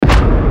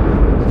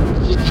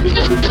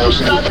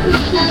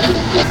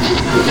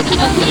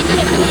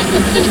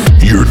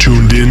You're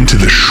tuned in to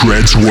the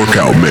Shreds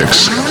Workout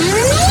Mix.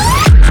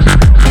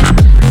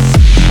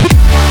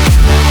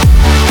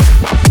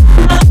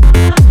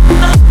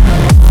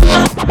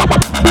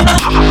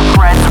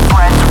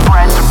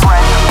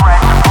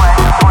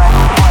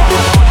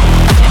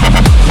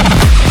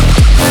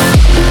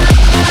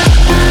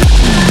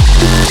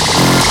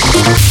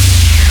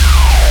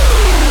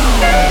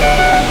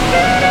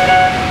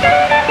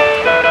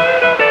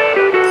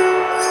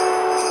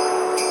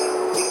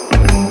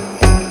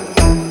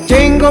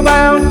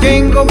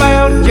 Jingle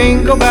bell,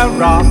 jingle bell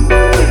rock.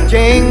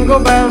 Jingle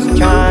bells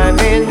chime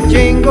in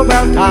jingle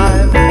bell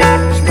time.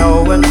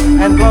 Snowing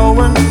and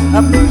blowing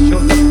a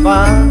bushel of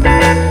fun.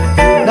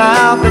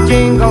 Now the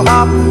jingle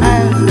hop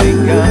has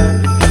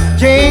begun.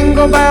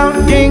 Jingle bell,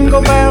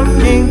 jingle bell,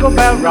 jingle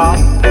bell rock.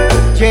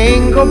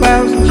 Jingle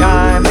bells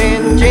chime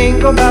in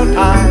jingle bell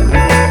time.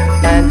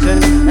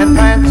 Dancing and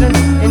prancing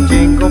in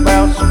Jingle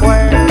Bell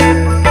Square.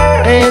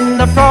 In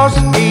the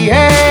frosty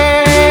air.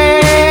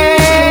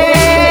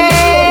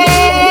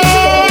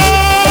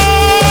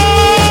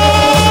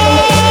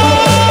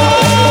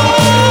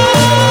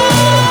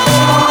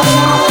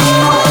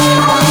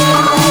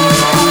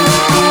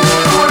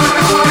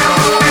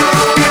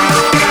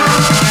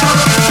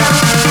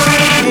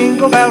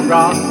 Jingle Bell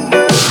Rock.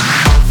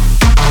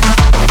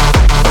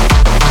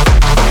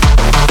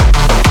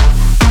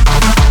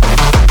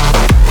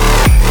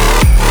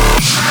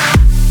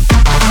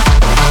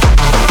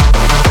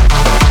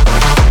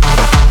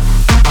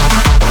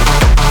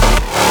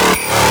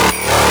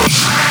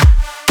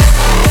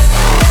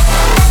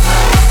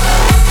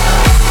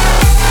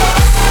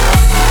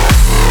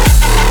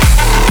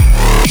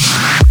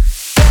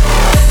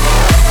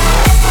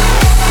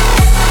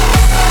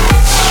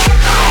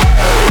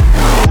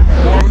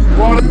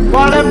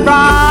 What a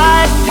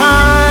bright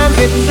time,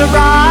 it's the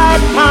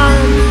right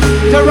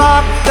time to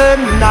rock the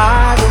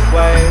night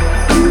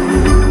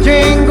away.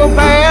 Jingle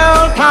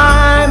bell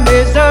time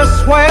is a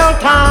swell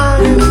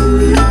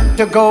time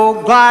to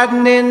go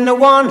gliding in the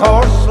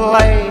one-horse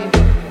sleigh.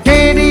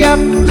 Giddy up,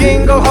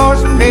 jingle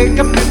horse, pick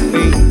up your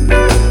feet.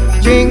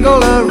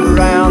 Jingle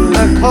around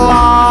the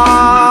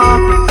clock.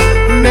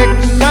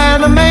 Mix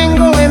and a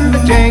mingle in the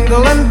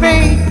jingling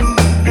beat.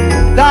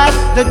 That's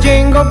the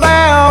Jingle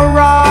Bell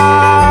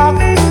Rock.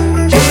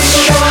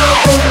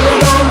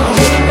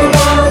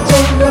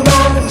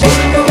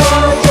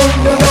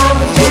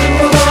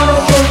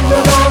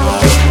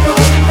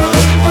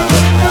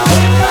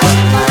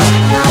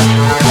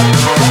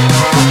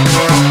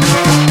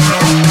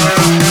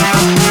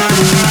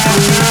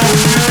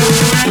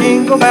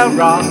 Jingle Bell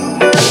Rock.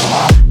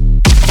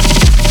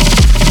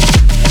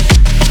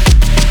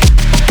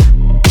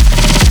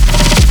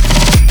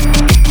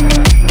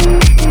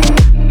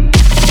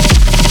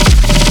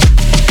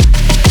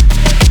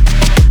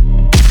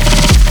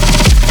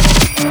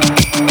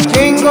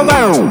 Jingle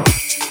Bell.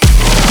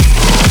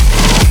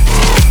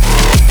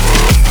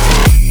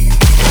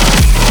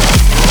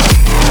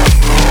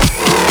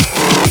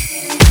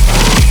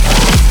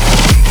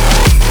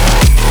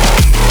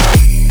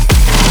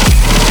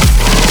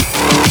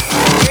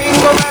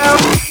 Jingle Bell.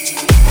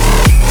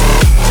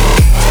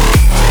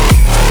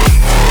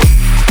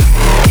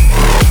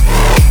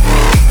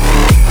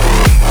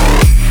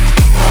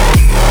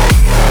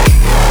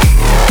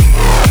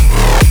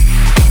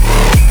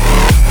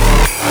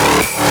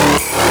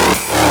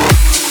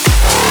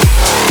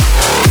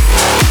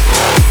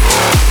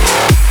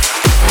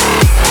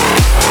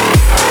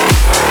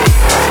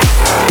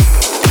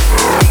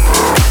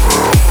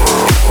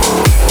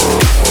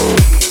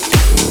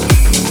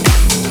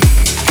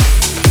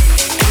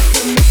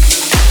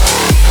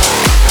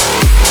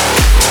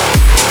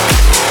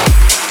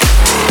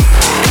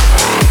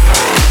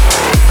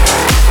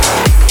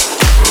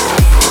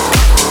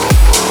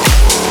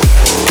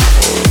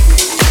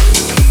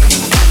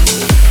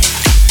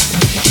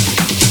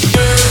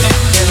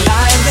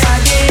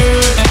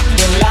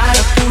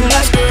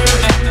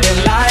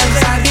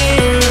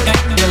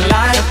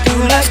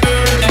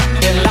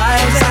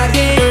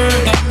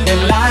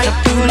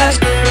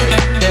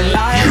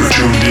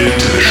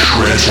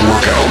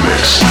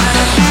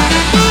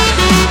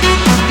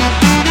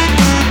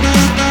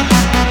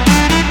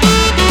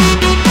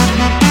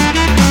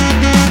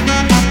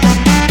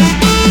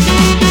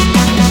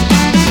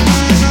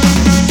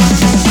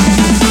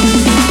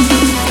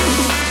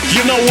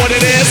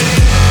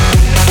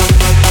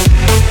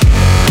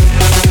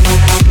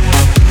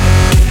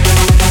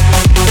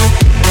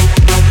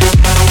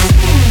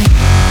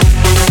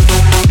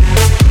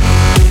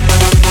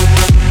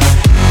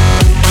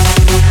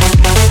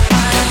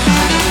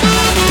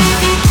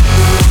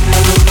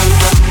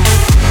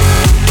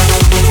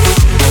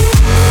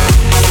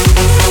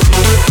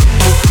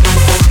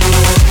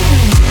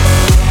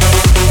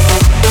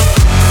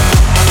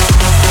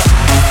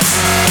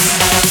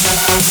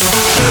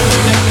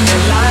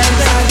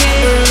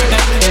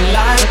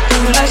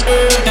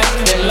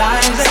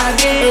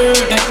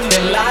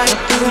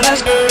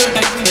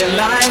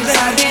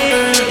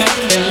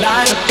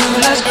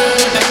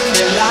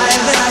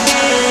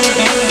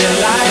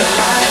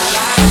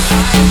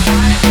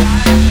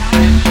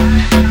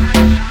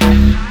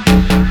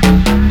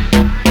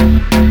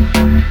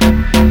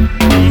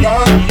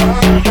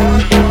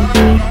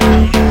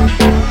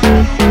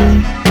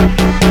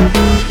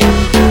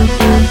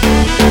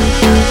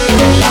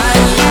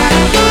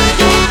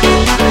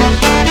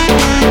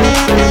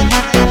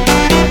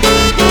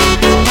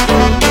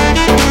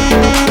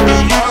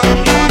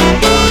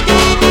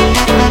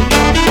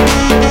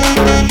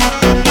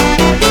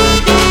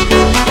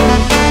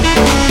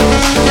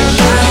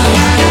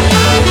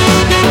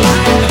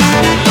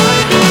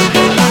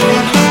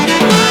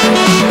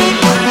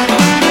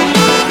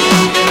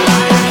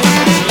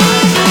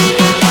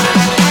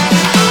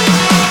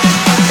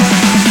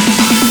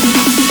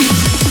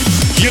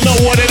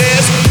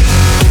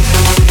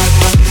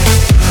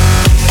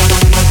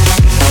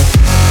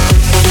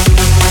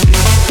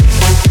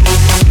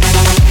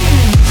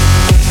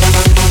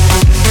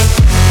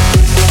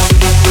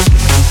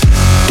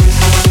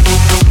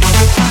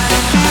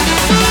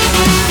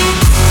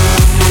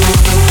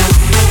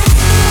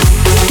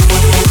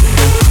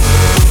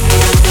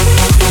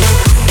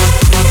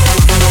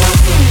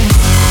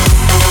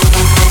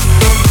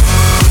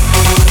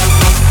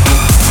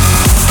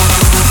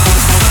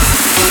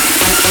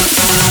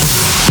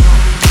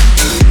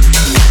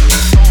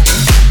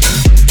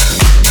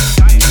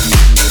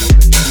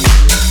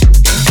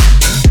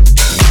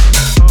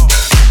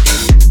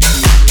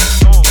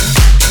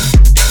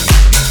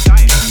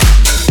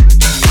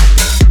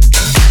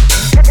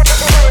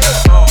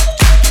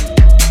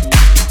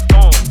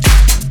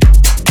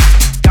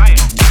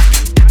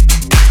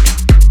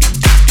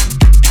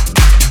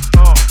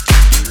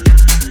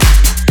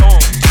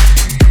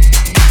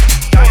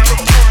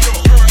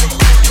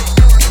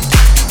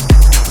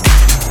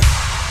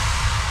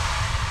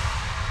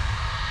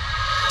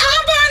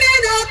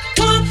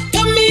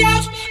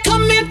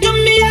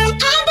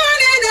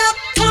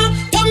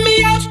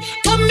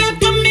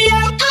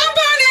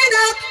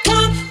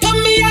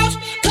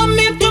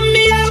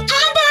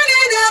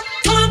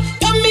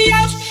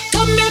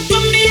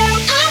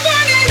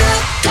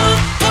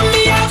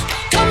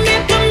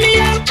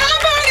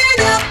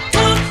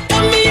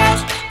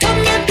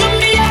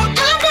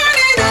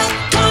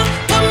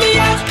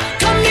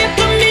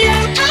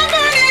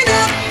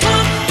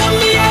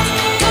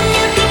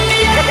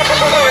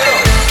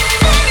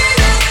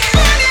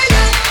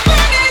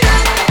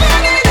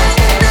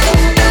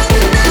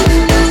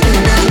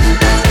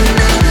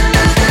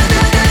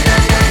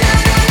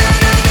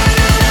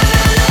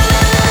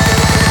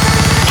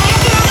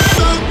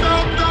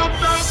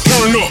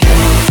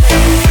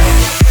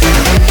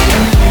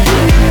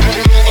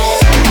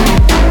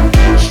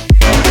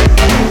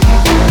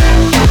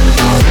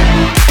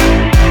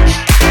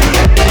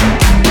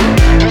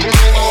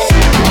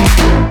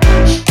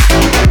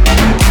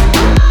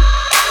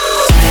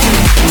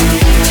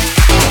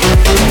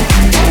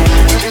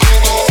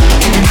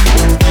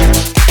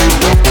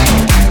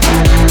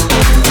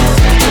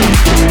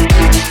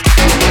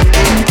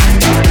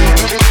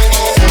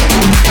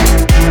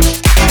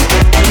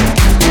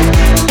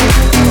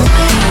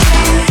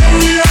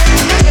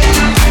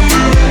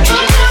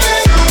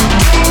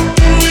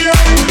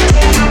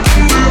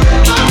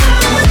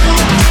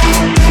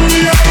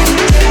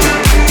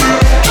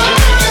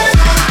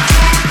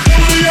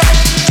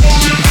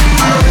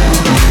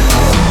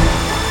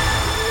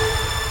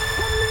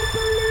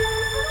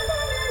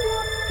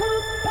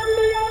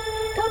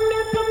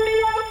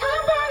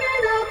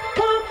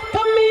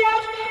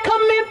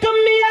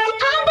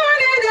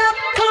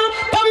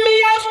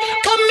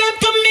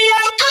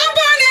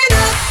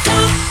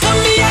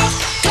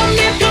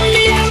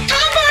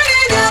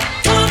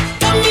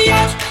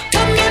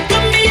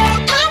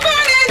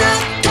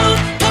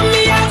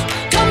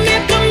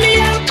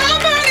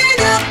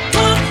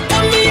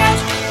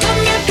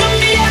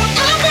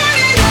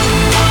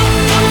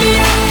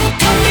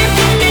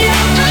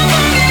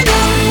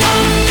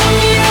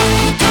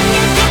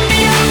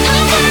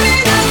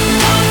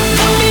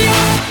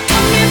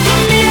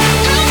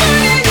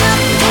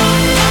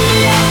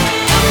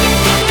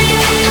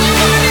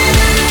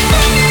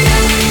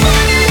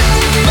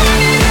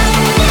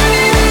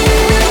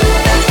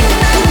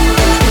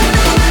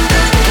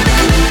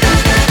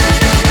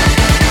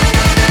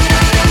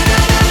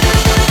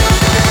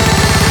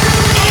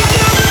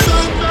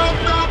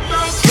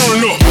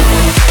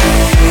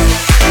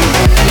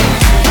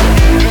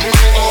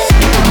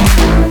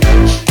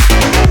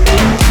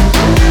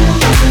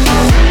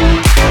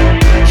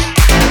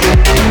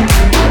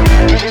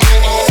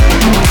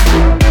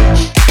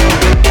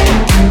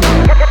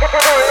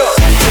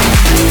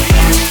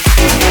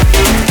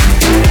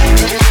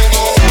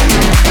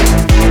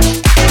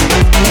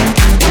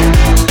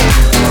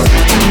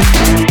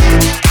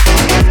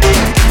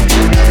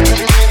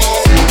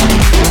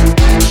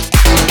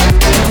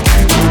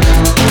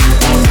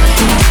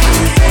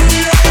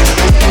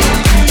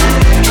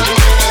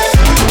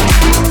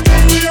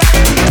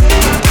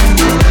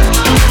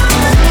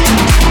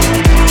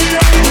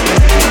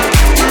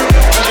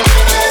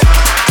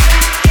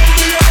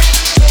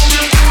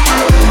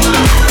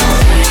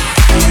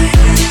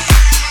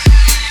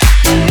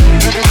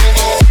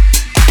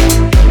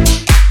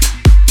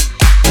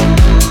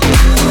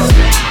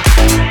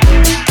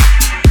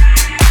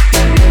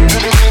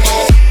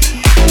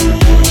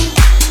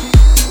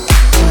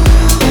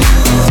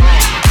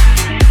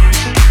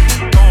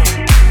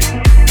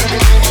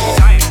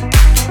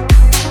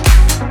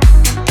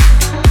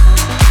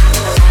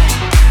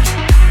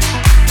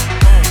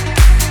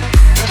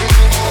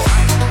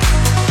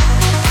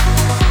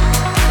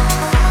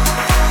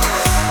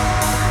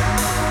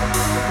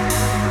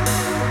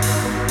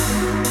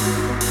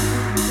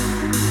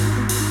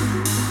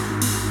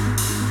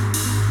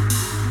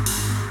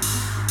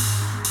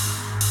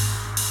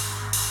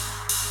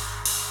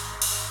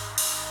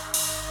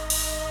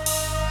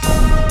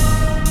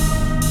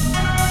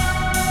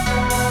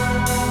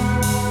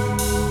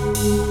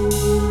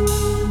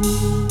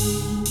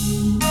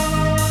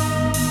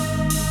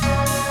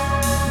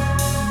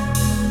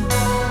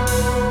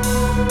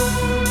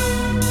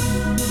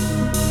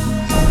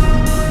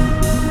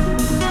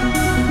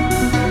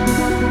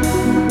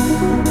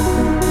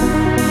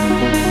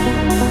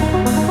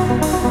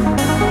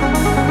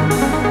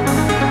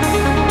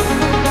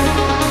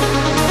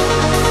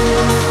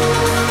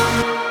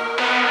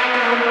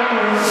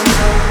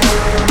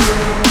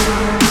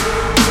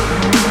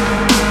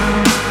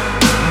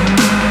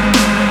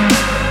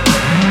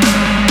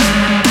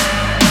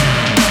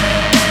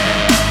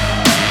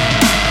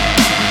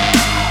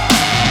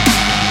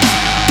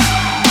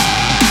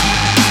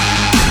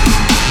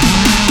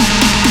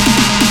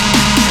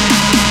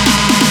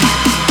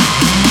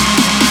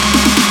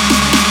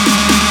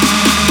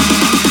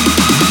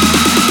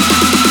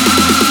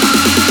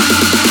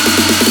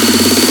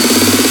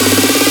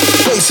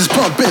 is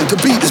pumping, the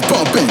beat is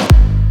bumping.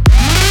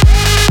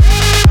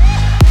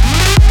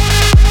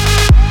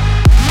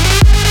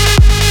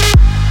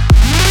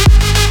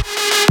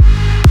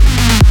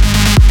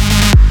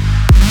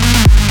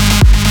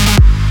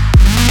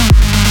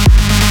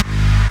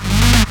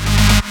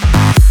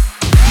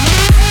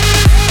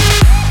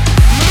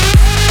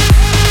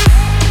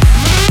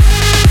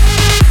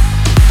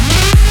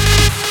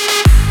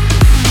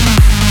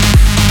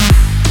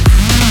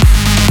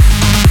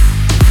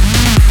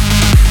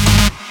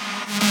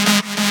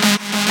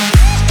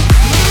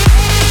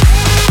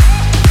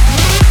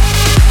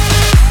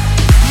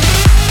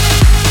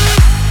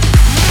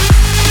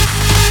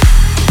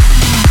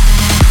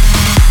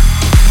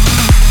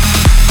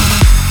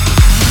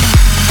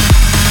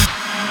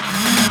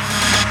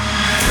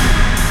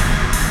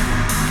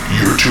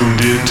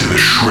 Tuned in to the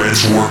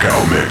Shreds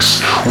Workout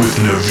Mix with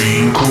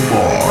Naveen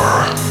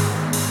Kumar.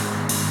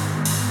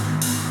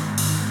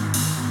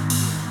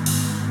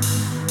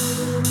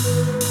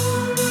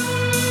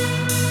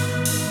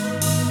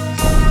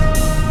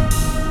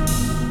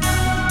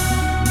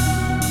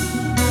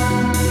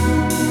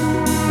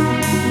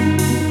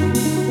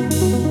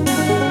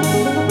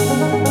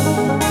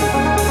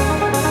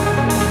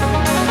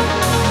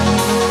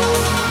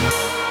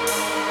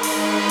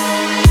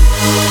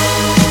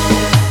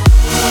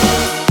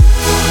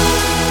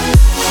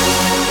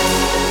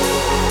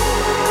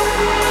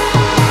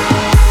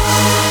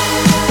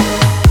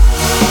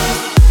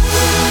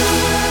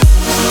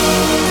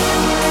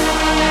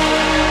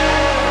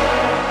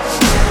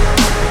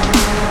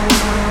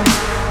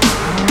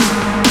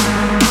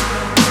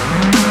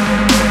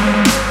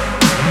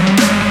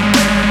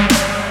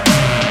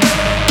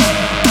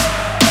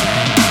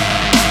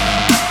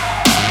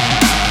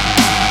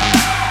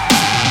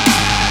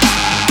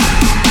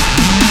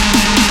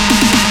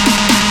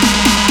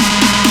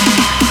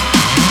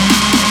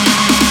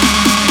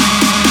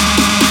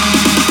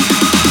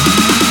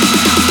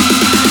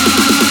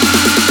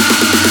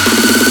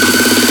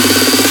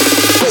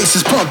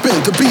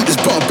 The beat is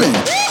bumping.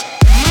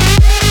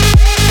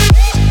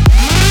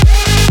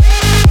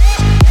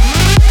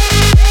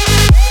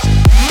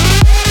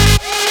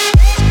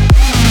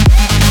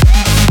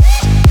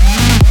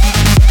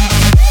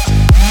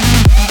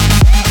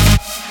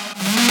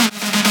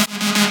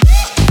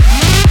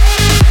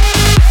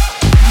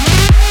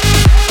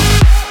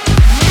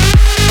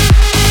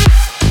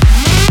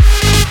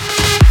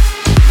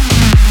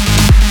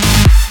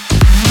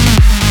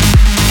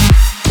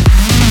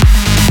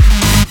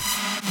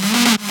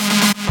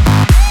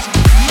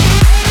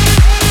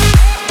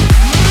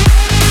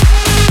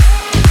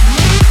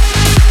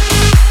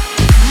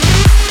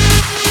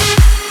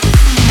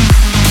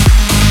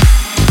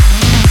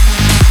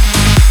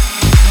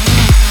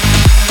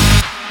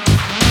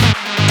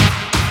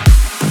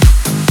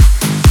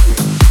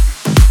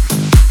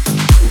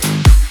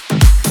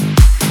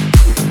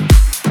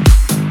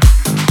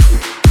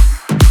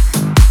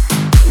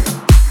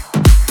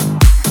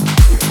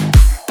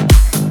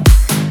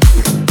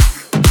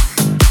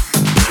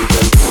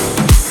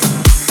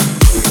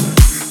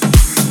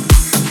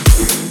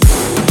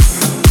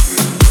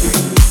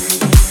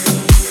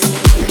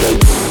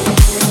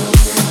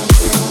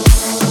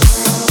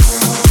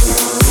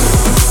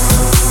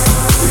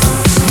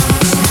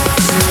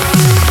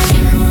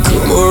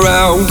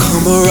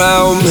 Come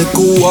around, make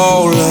a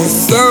wall of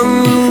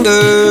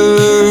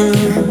thunder.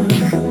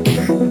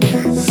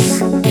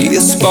 Be a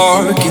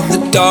spark in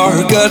the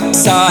dark, a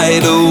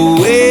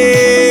tidal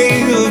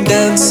wave of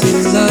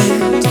dancing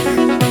light.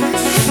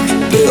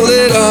 Build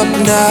it up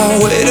now,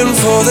 waiting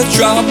for the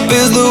drop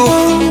is the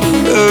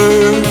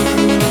wonder.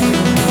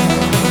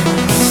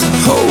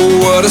 Oh,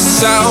 what a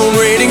sound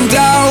raining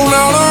down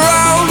all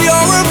around.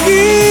 You're a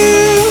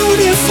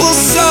beautiful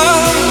sight.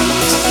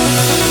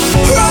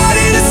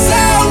 Riding a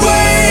sound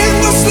wave,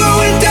 no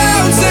slowing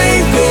down.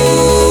 Say go,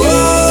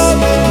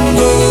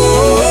 go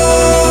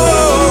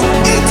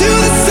into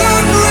the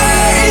sun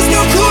rays,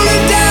 no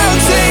cooling down.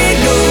 Say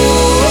no,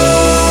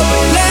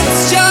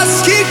 let's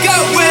just keep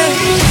going.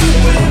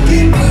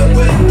 Keep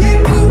going,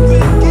 keep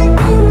going, keep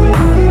going.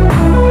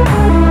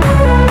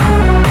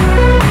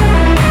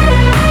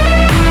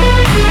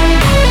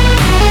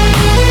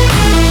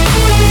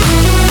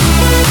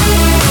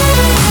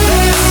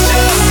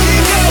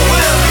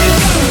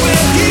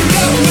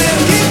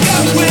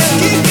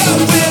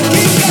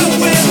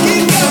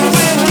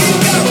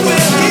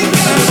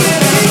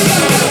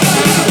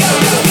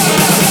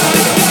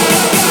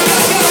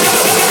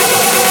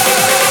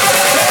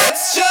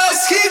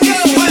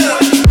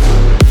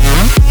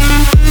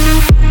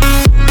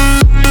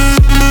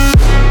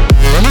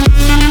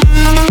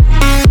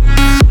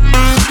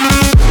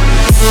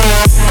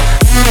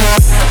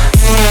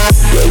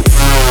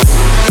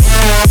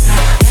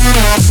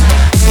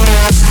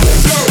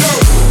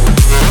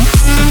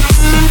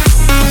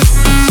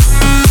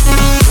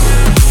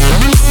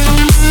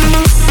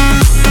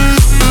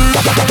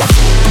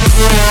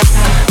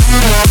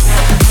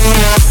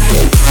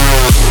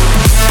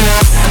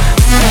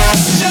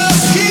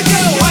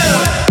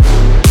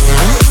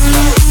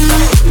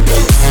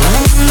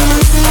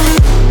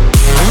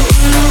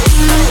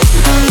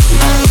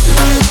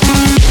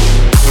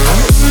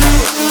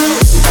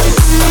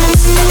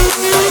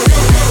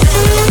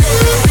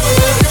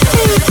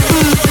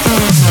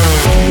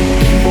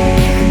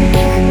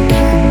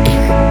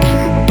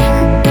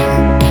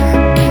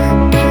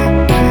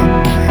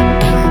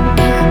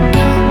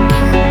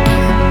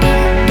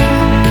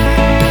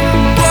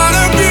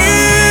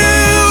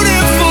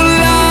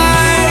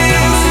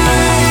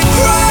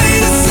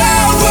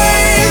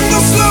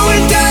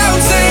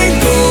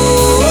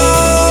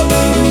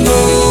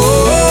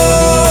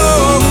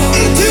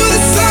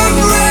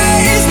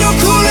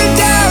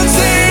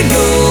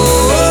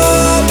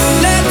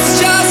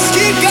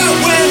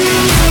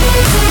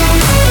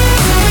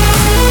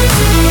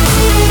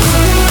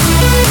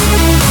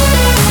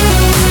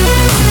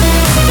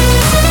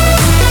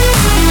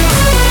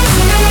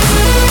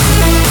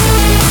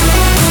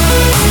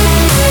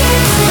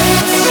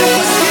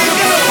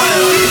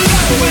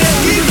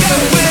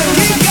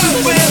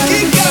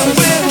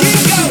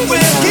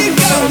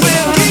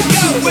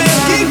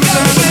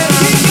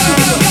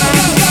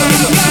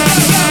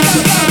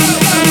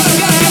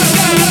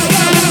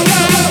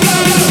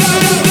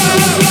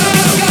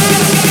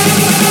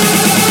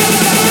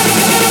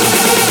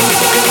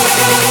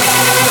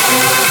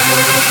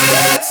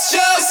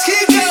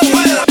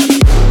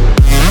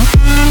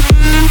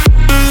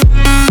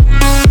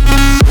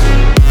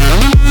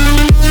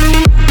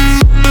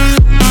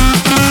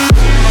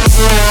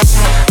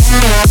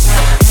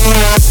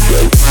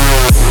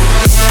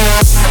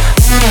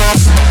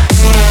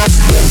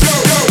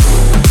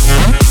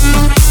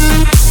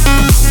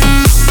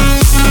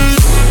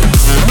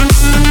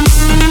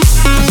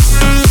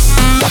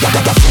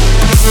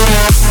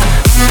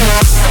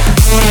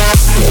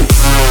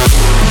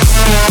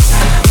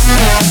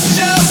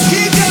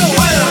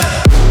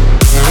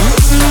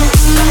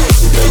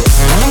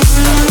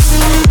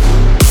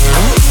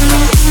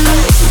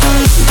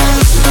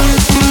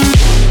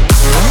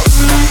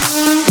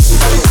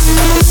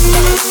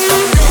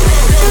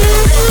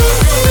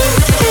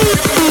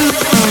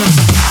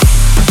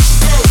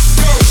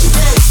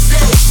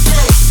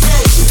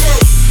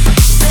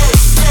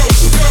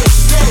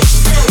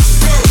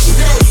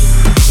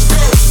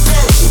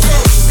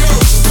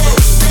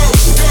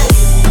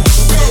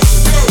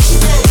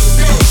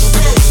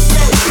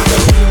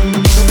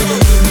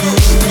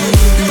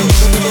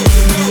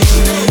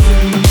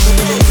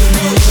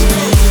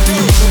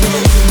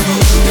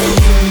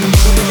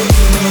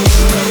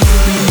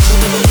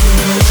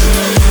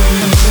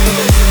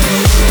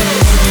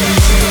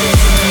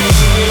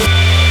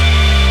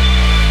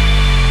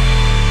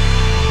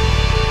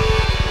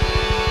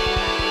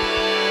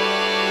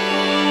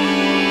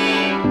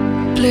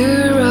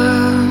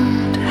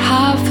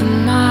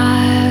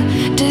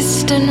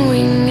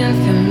 wing of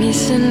a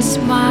missing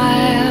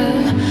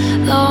smile.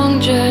 Long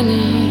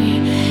journey,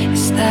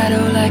 is that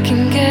all I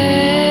can get?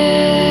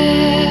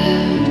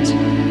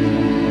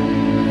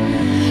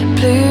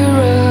 Blue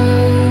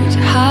road,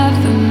 half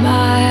a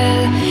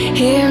mile.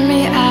 Hear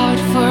me out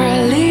for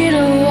a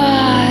little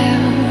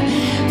while.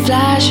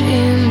 Flash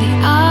in the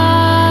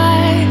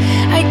eye,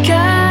 I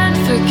can't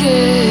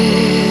forget.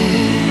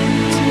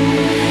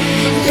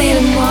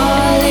 Little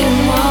more, little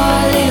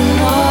more, little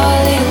more,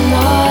 little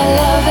more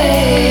love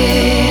it.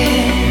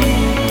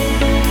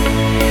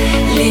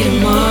 Little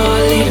more,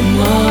 little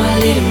more,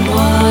 little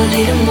more,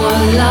 little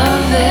more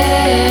love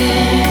it.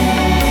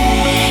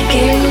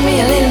 Give me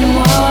a little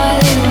more,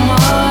 little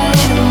more,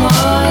 little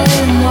more,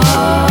 little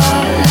more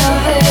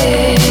love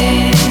it.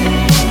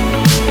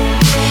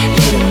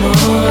 Little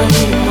more,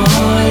 little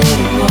more,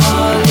 little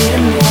more,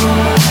 little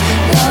more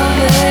love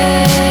it.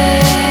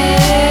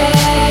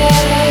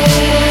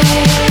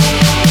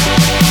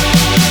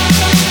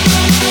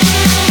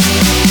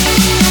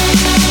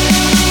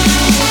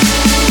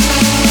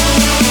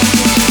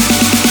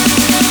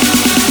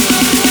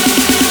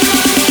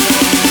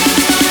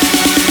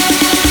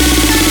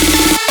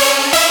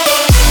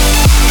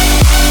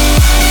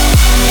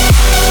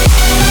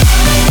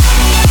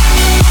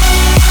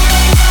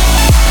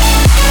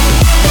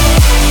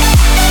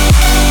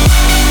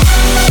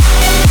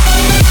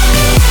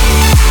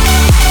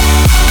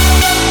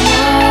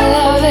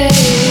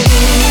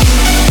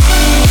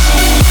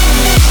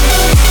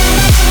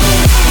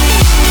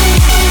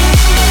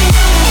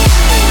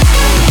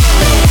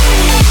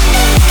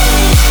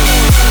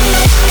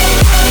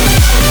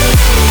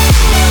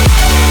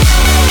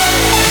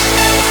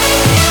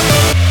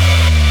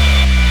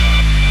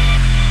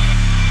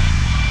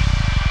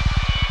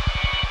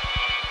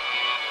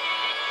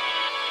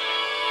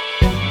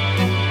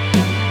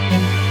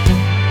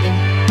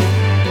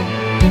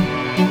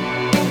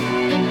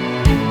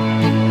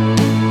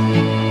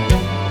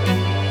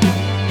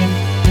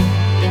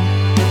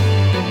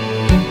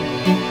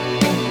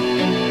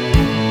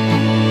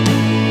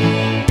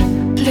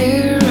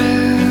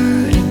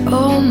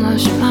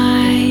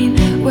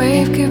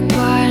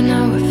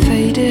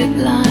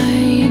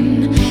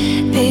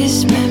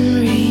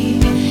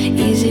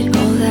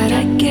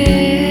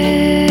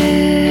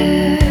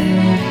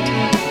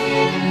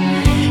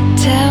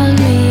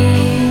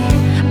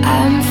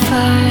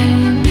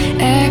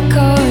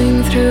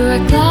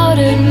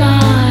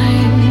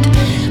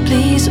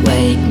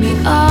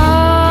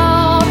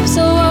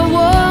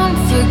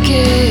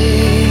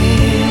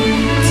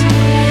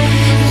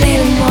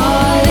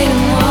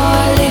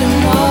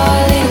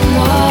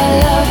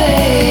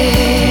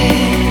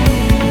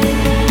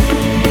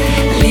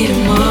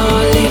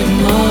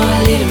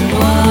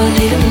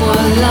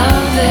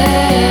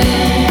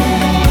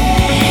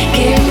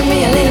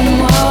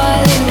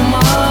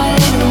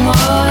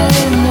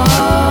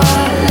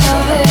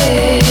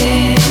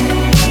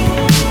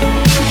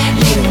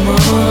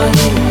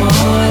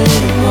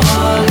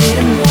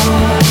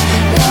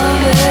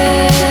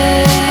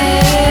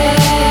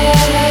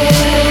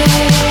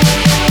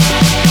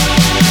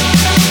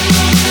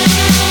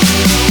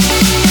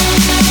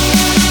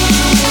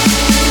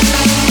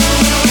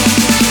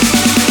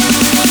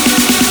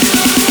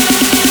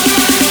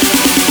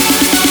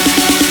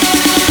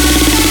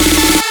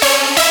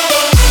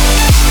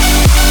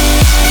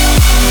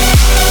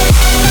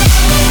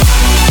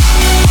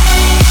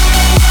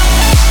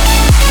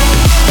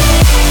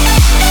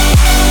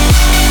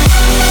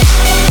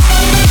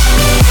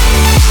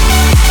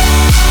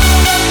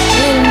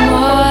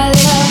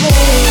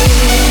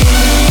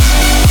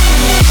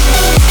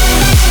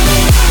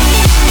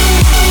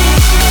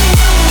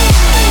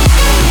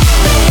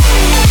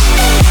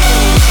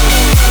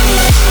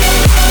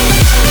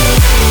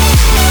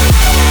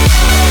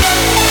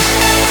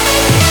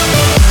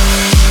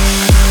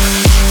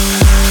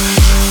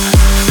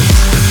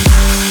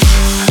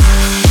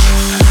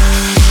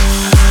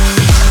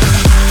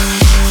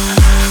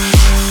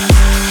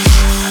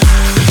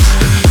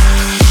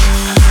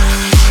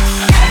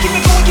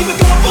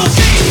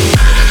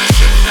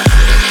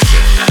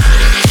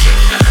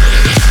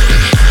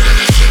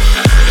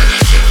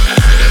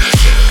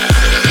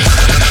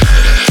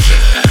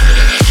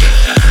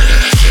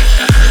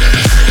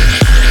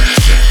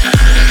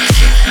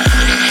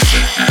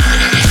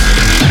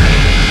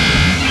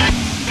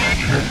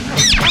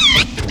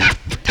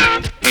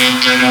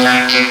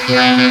 Intergalactic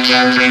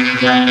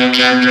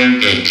planetary.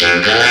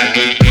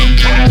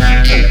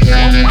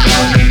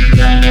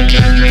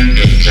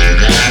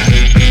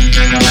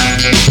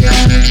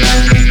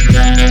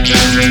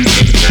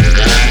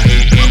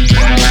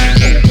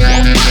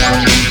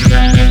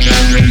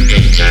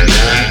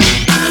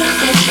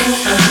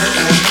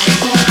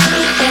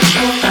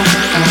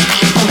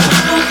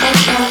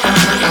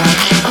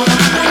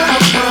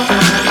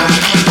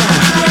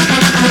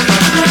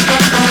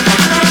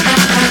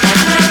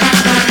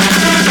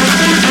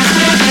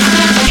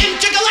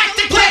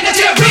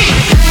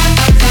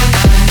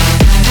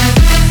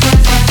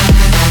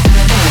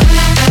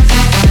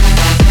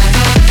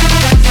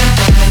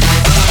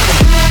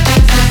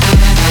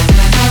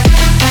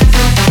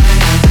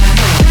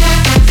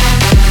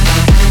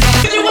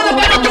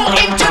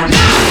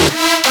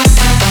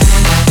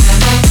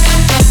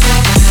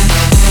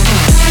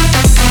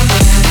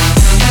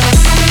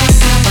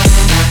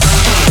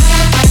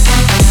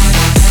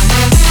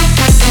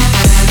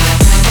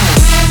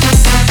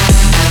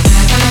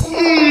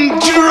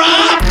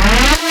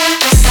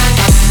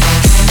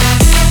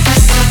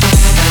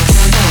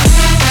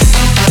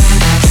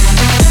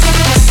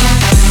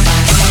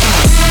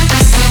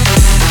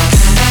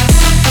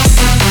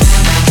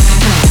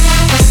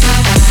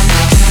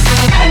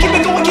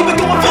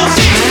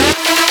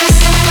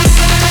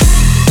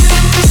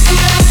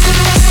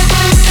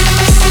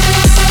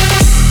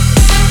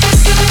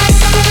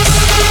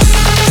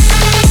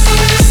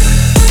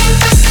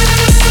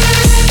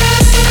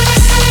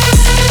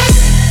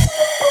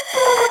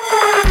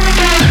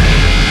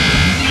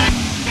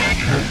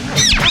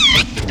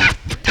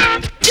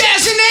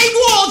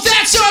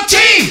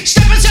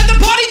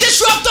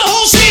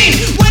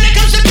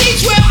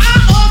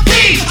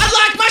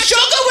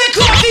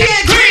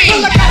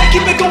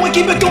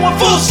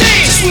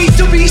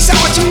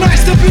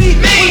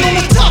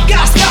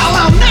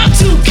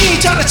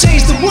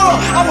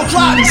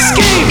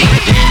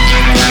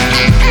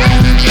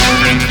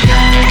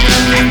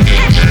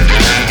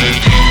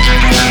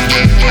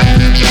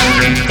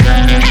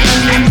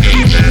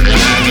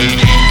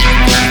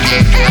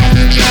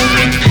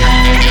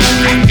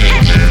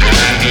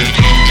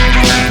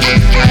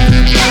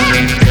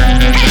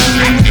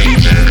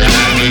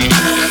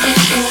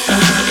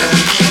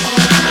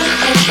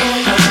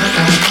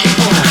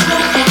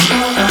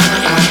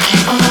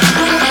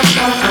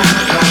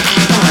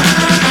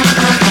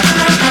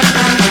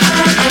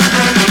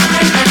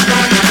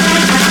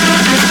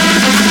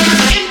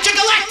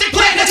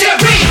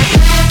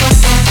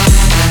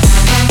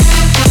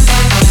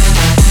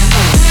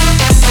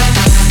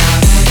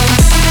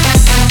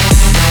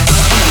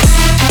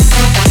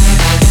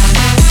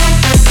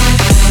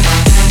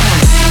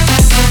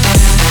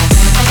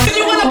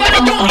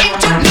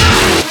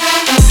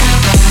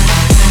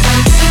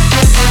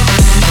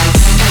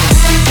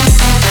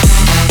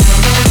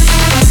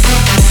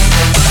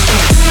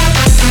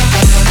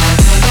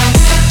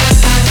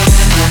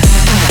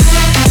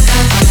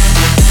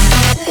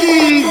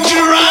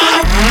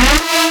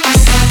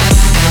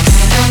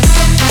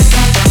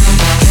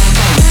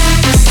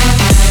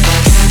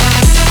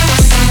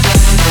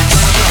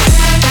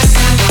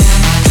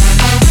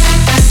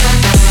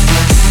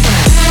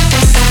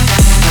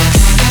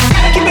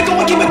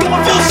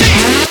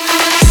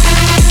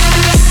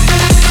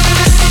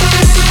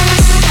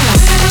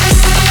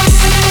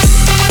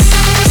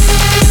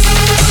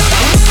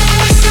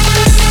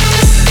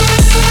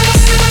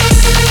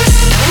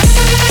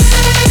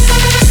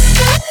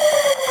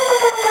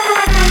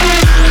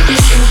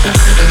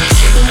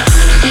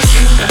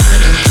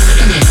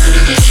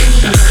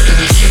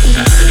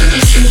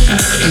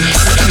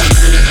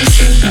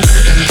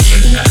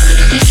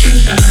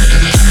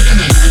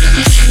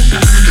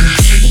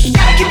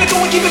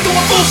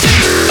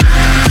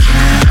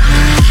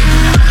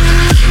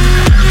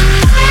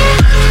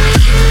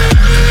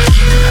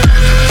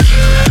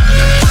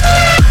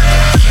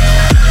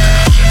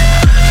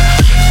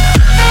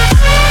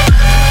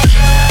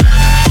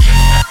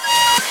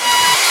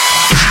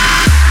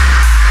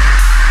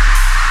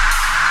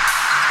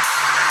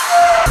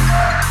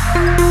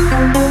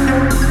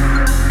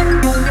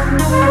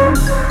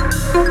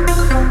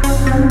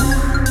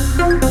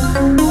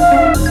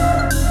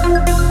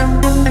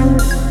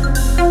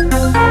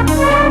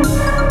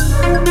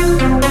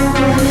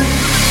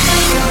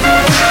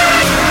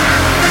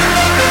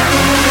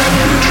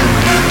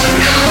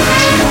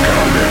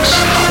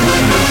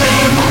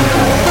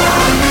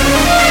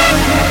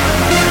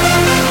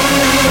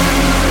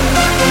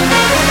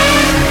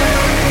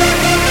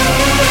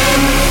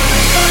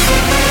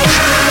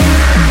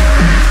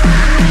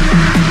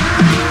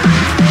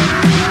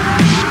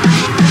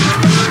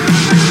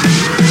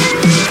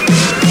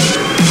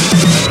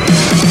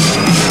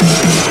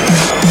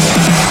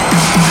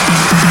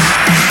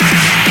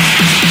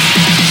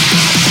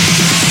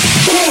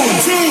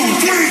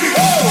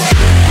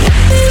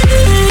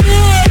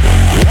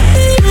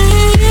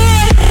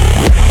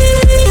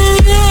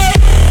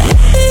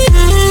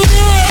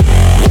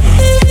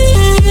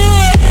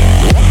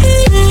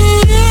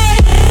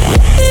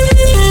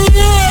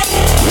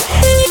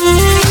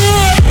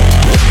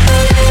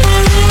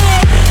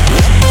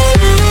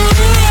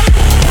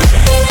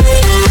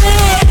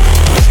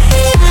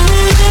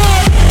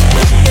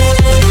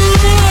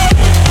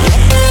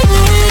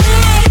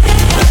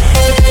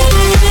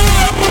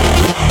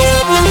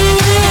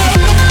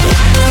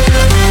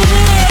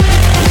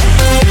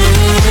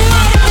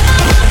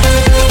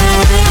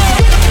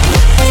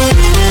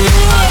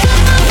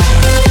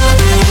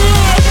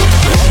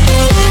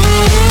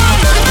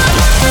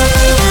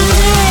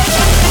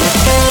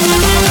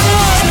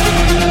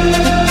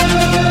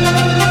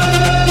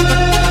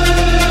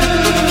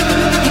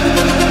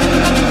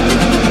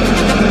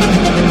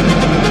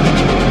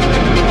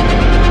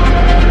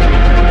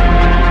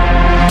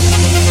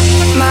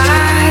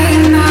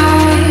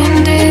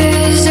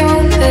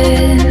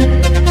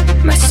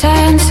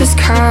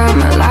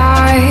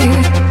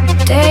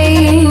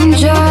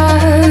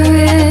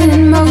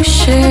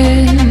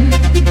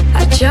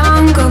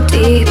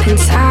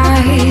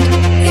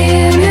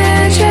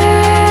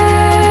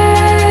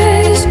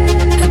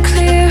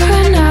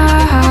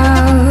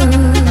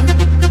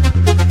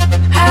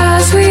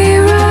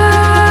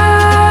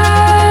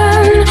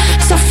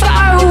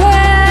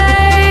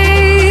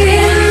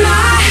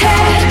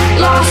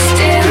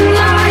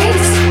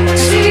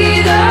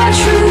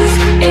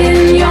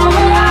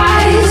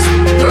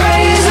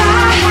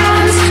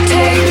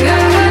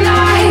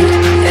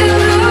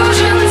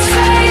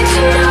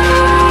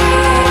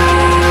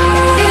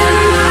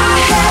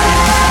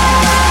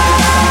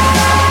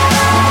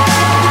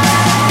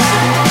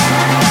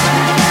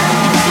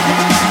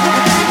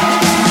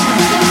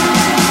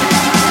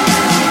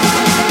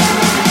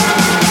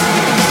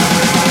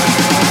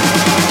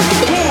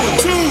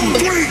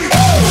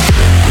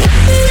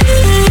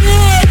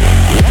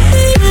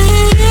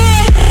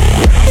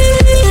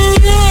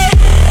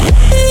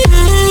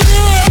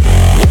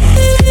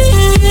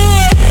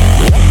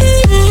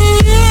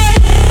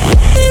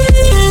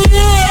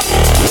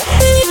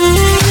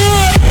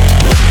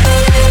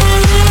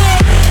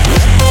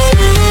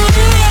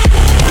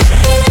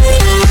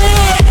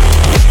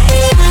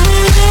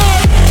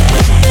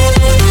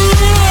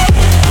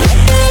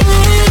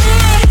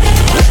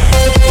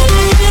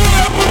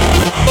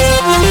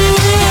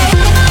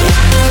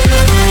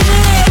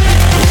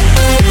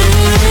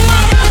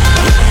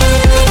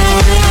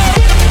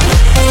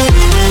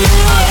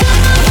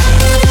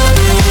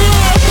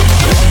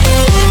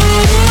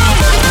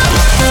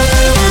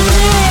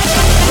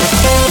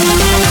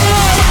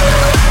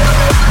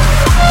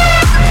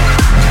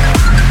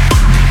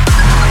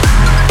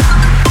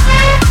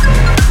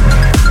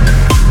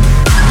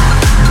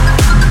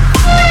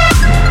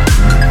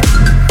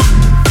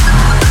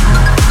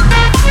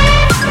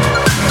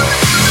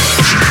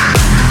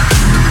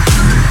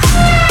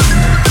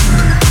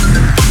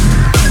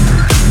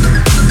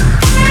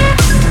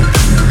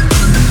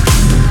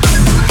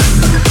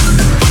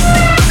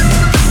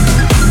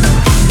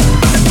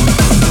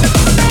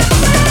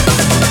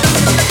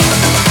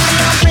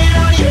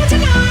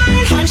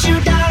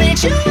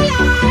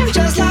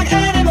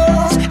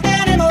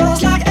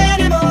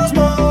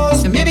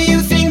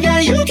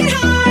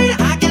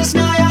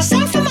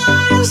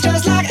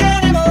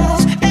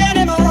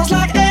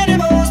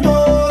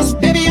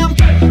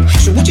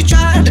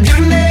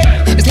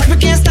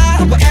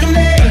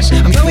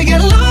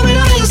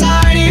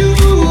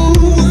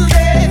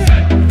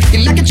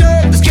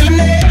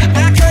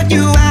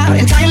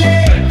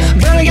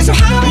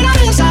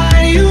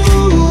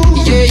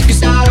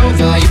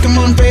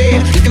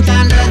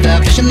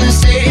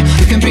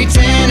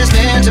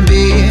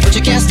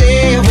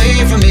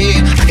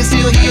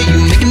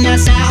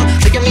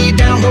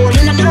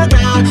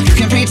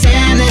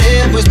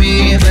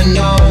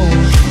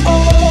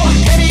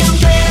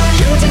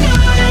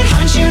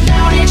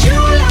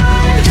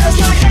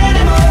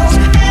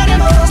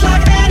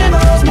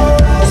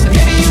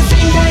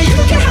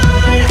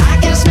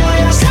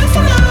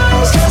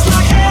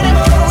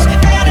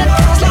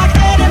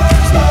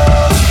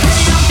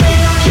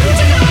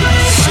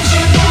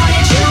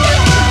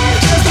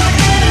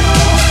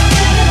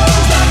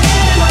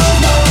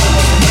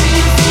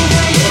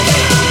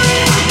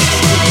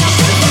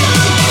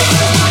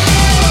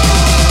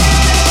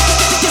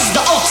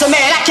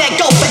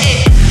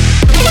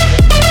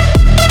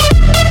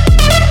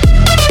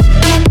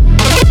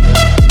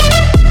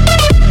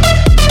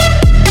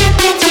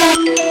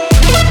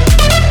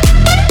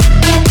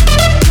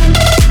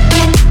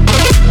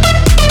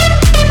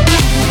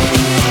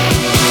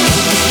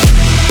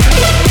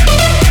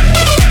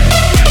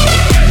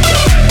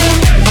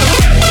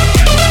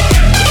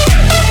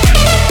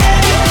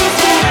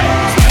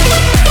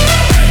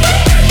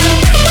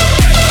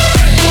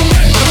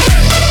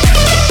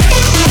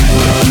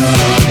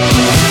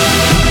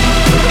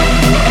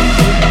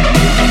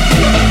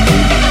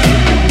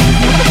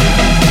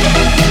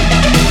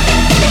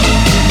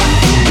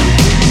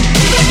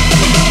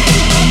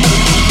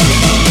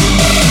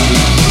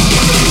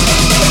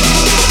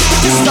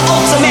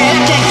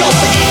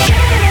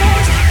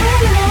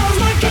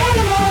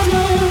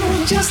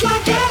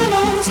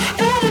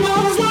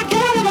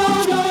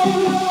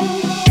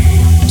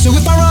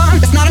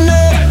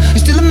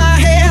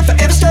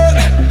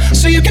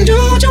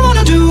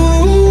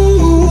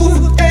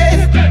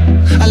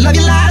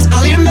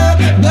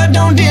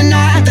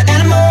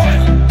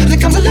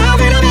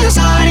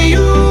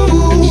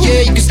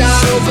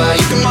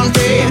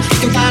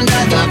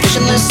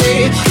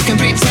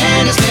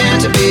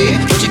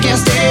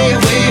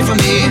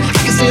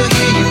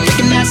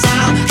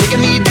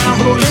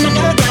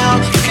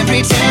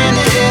 pretend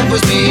that it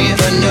was me,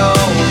 but no.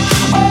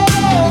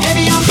 Oh,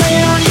 maybe I'll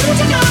play on you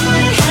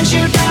tonight, hunt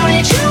you down,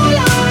 eat you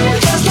alive,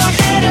 just like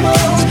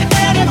animals,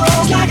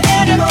 animals, like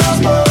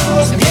animals,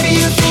 moles. Maybe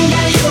you think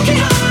that you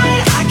can hide,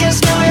 I can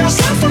smell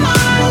yourself for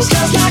miles,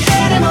 just like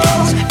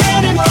animals,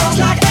 animals,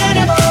 like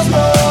animals,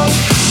 moles.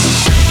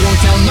 Don't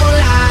tell no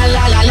lie,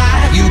 lie, lie,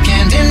 lie. You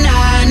can't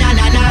deny, nah,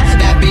 nah, nah.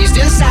 That beast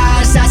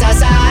inside, side,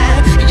 side, side.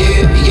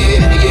 Yeah,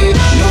 yeah, yeah.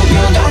 No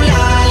girl, don't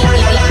lie,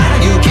 lie, lie,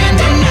 lie. You can't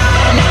deny,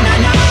 nah,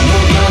 nah, nah. No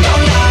girl,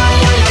 don't lie,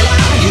 lie, lie,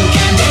 lie. You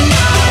can't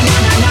deny, nah,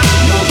 nah, nah.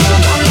 No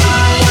girl, don't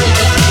lie, lie,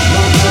 lie, lie.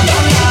 No girl,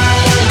 don't lie,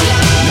 lie, lie,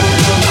 lie. No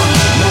girl, don't,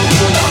 no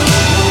girl, don't, no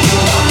girl, don't,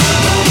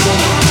 no girl, don't.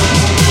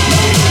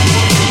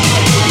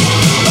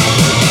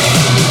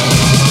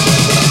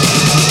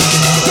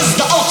 This is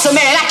the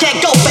ultimate. I can't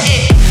go for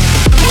it.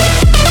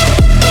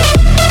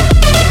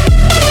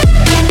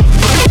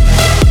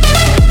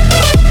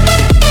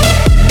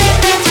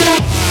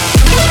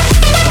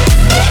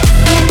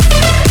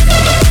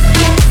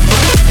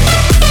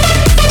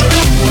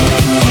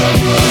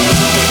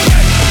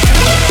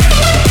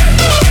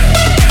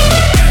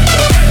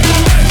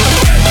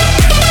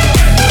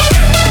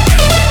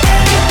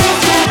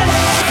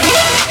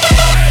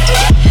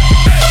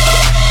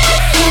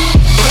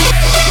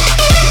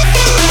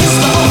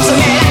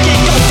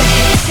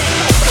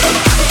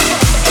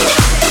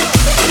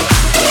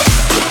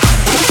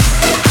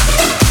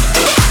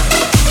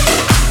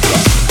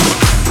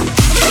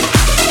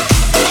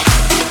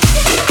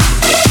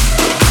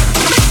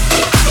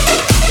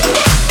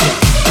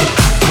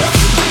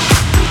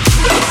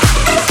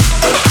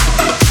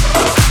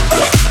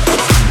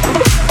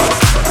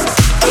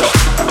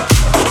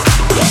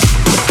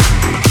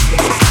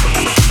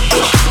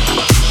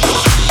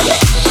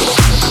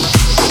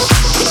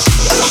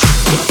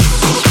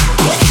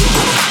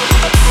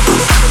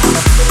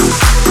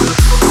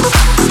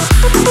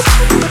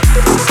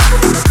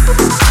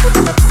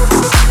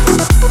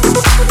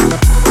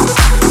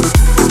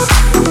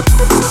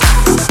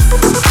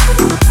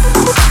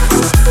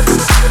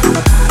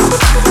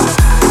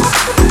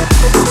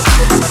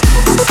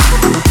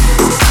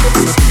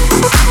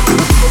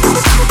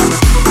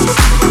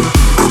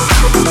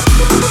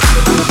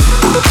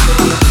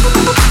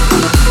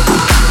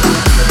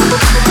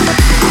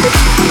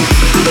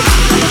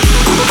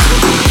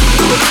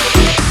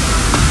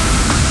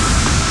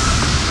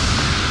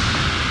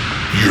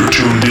 You're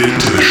tuned in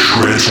to the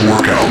Shreds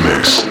Workout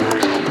Mix.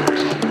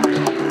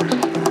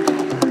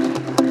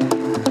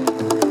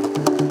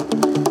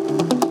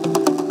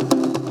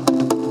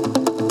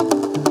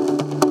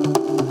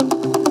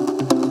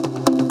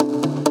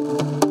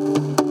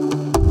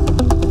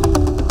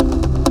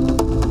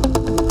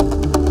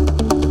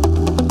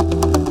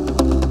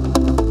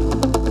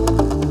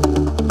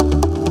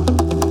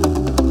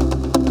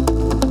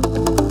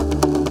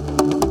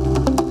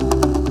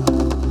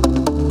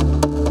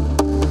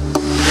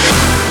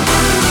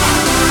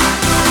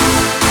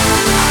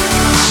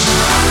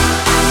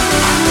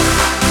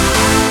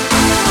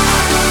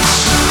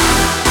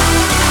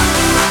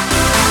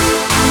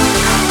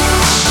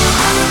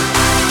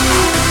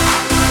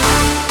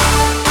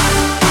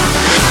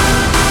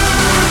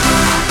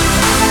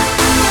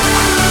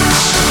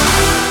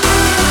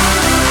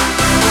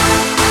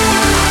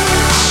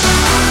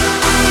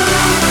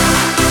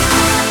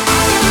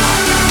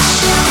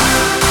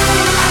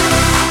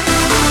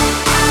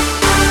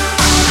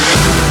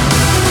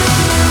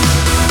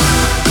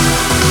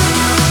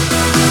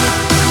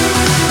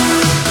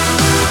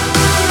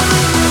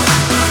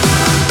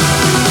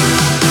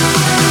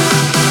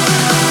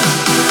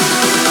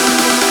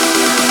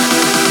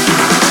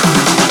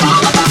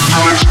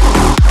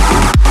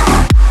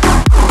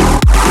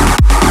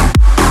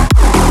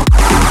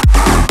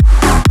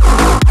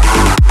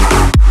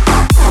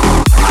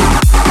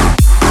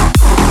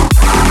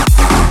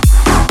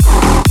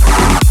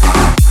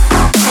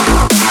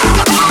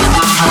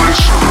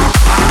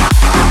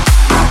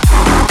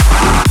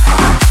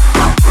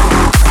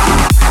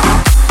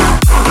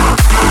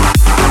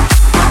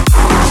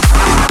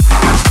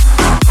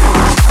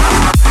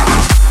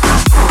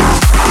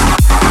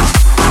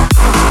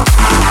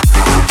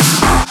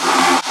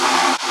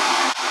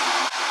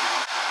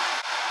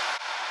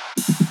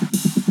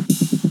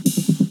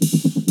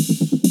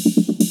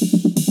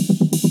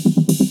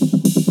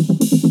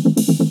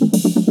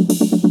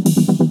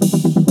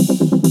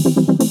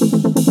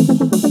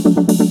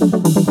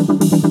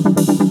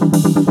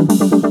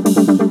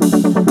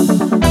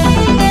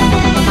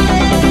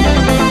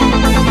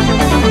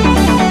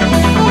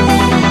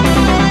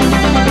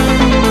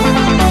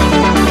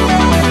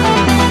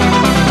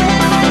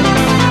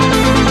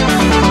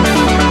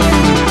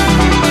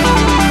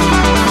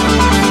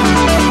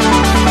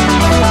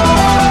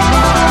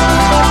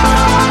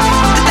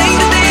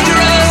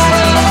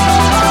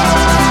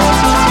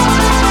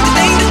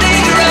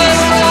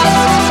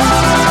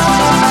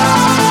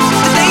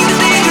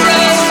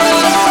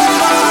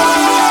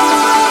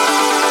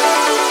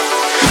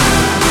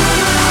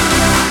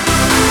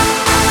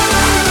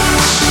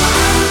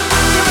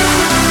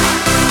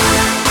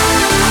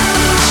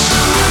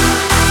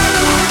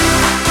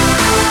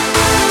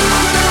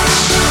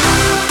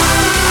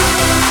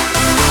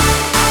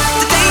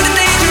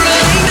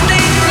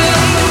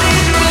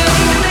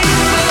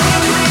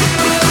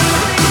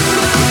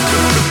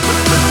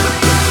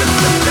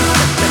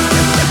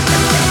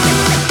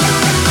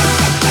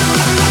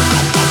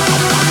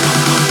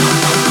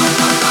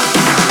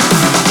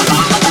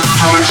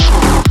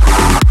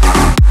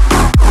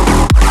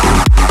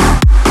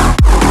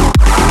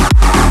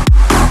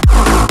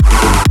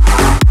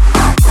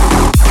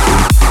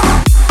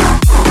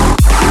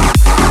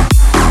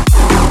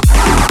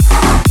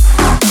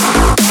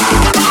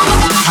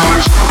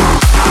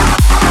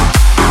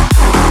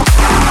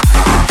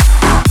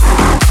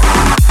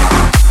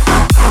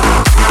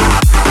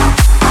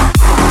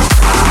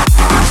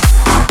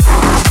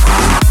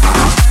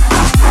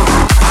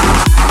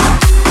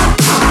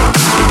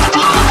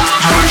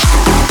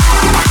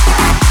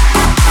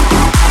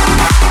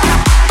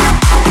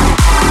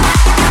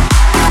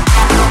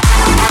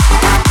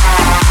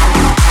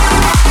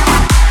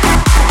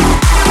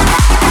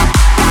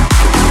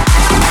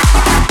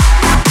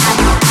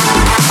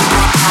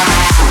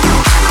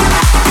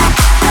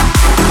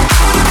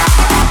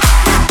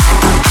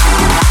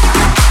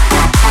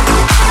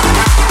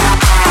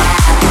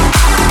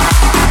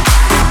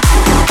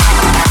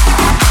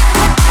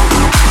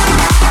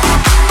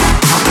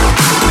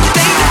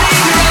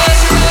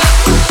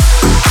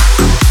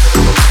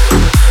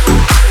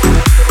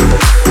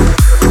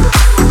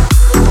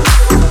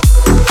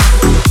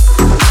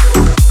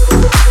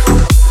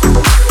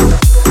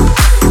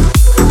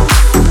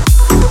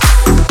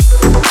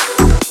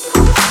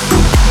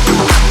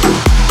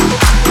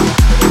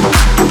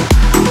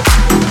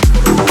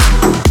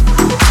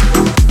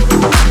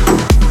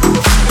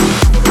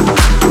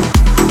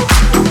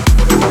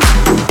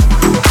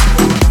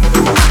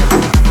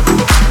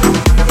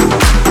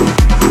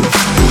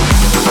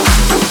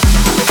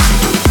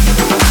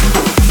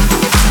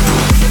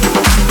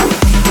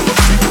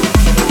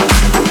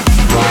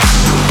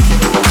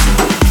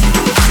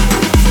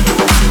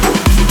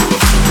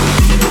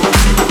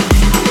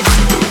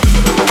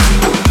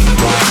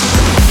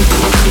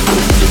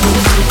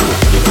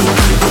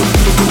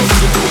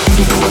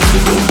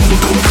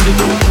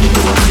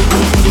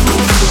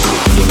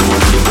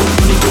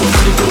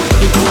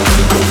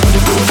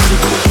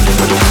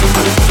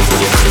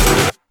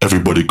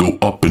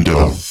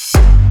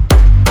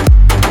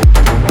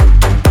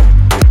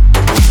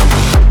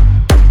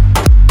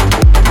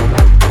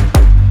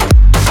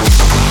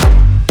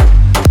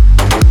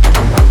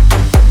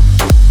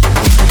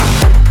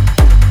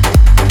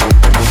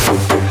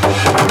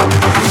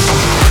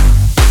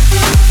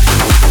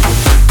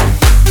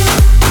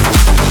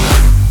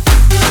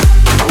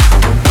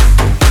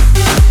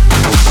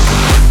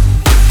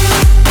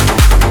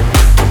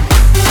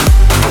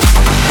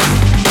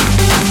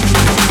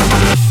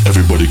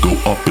 go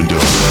up and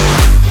down.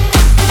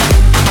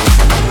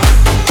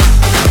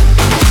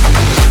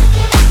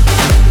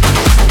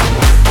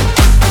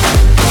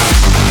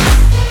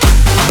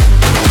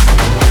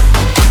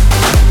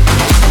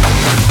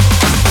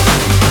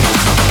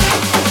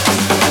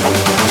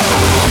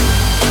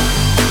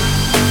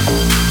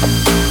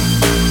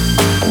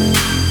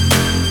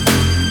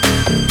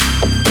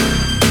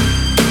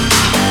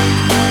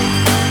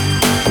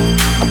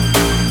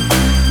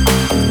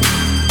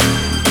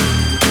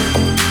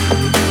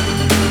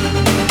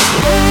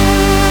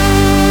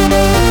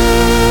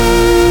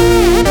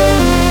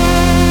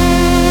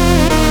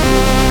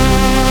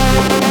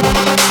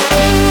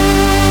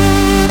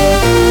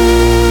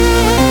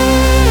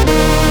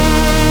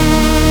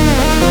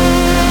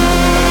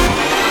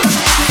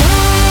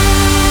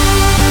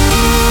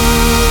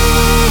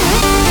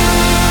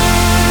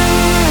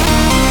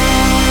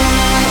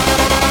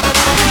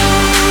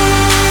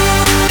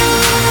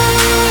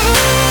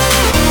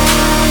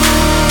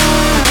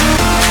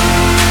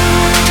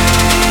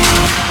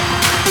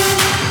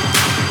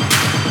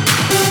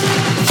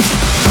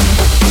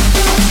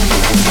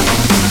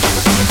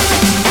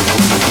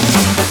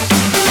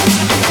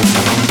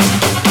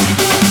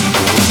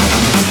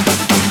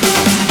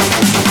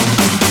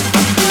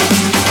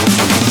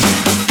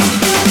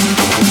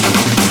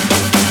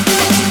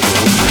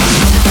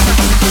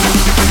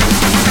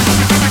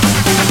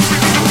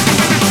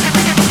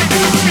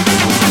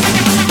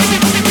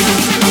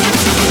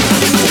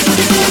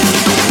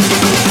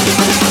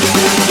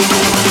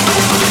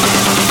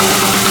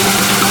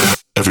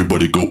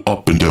 Everybody go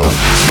up and down.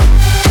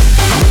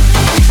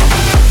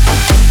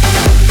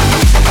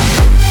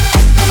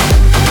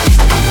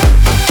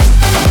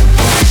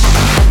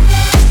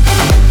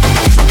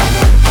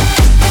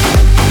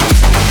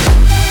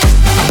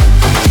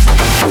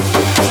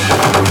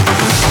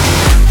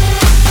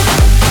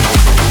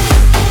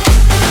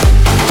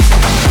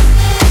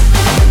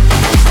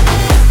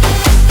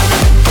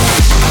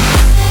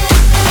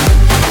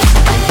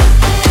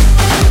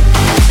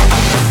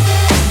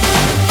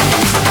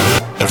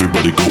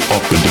 Everybody go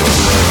up and down.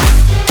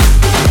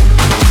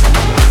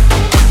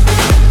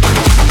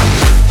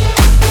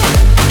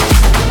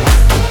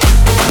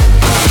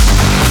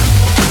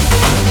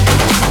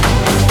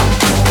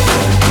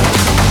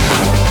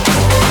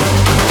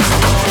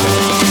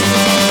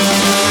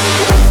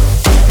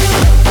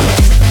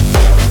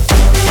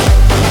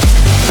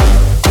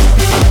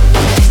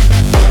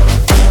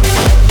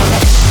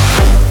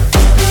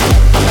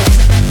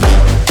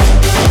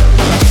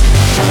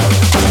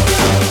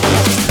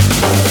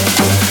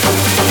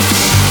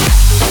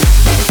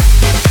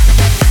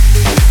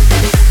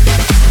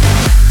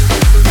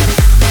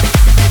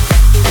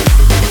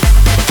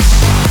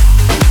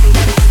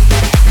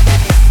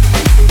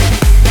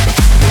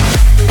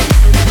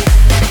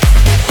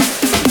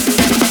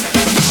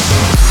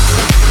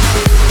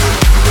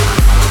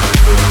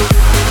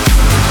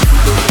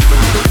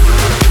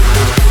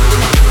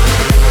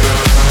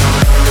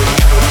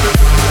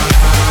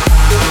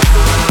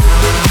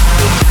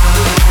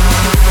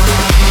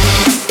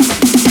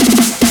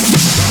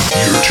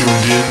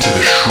 Tuned in to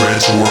the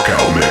Shreds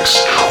Workout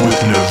Mix with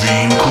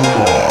Naveen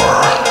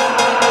Kumar.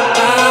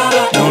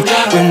 Don't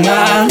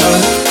remember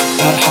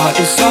that heart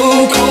is so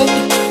cold,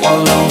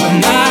 all over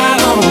my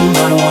own.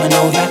 I don't wanna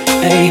know that,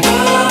 babe.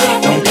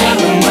 Don't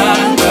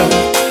remember.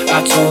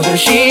 I told her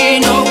she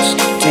knows.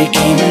 Take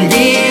aim and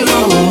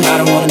reload.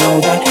 I don't wanna know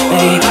that,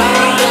 babe.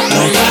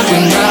 Don't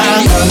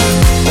remember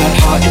that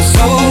heart is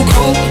so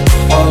cold,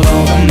 all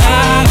over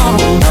my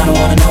own. I don't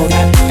wanna know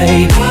that,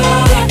 babe.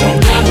 Don't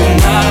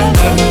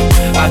remember.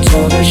 I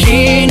told her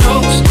she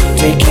knows.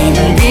 Take aim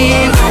and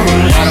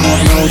reload. I don't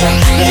wanna know that,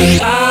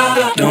 babe.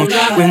 Don't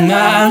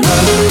remember.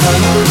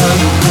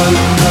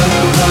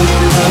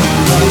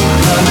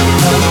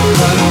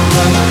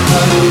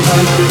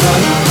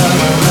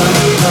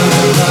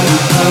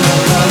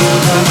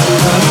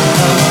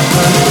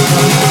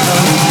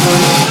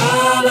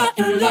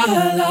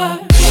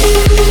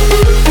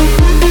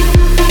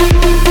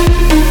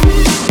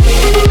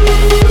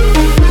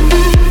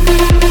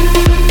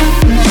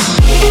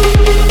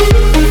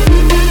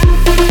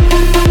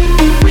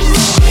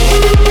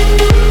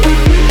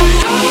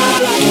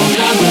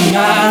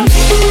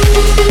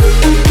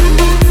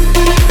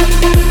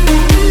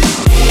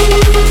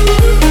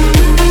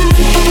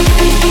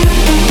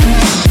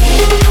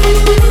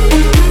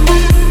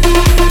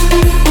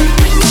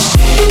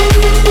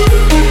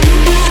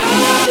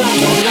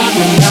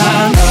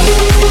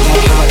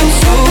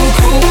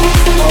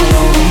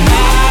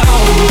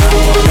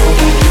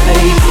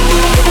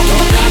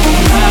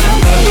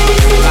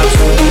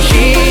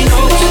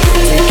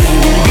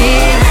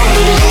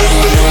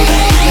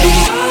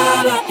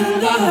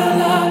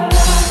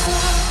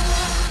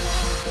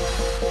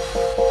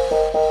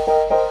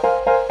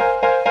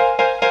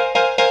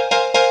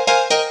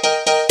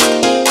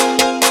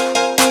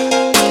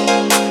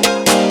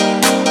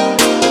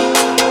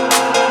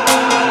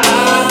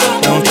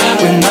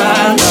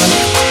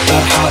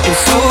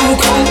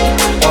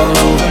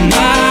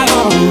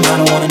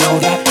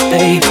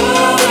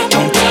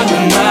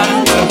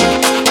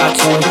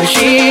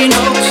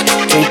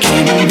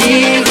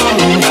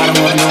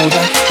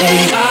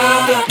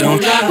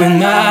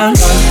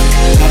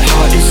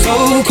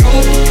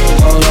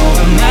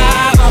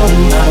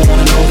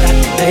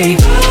 Hey,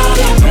 don't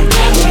doubt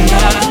my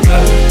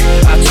love.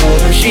 I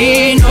told her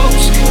she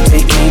knows.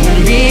 Take aim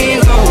and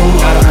reload.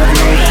 I don't wanna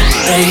know that.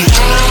 Hey,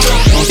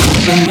 don't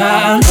doubt my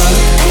love.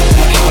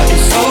 That heart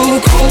is so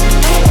cold.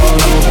 All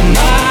over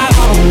my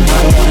own. I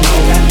don't wanna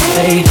know that.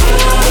 Hey,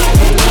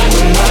 don't doubt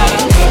my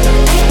love.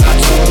 I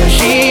told her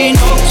she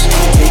knows.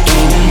 Take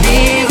aim and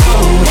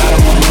reload. I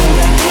don't wanna know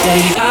that.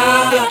 Hey,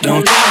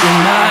 don't doubt my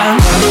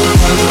love.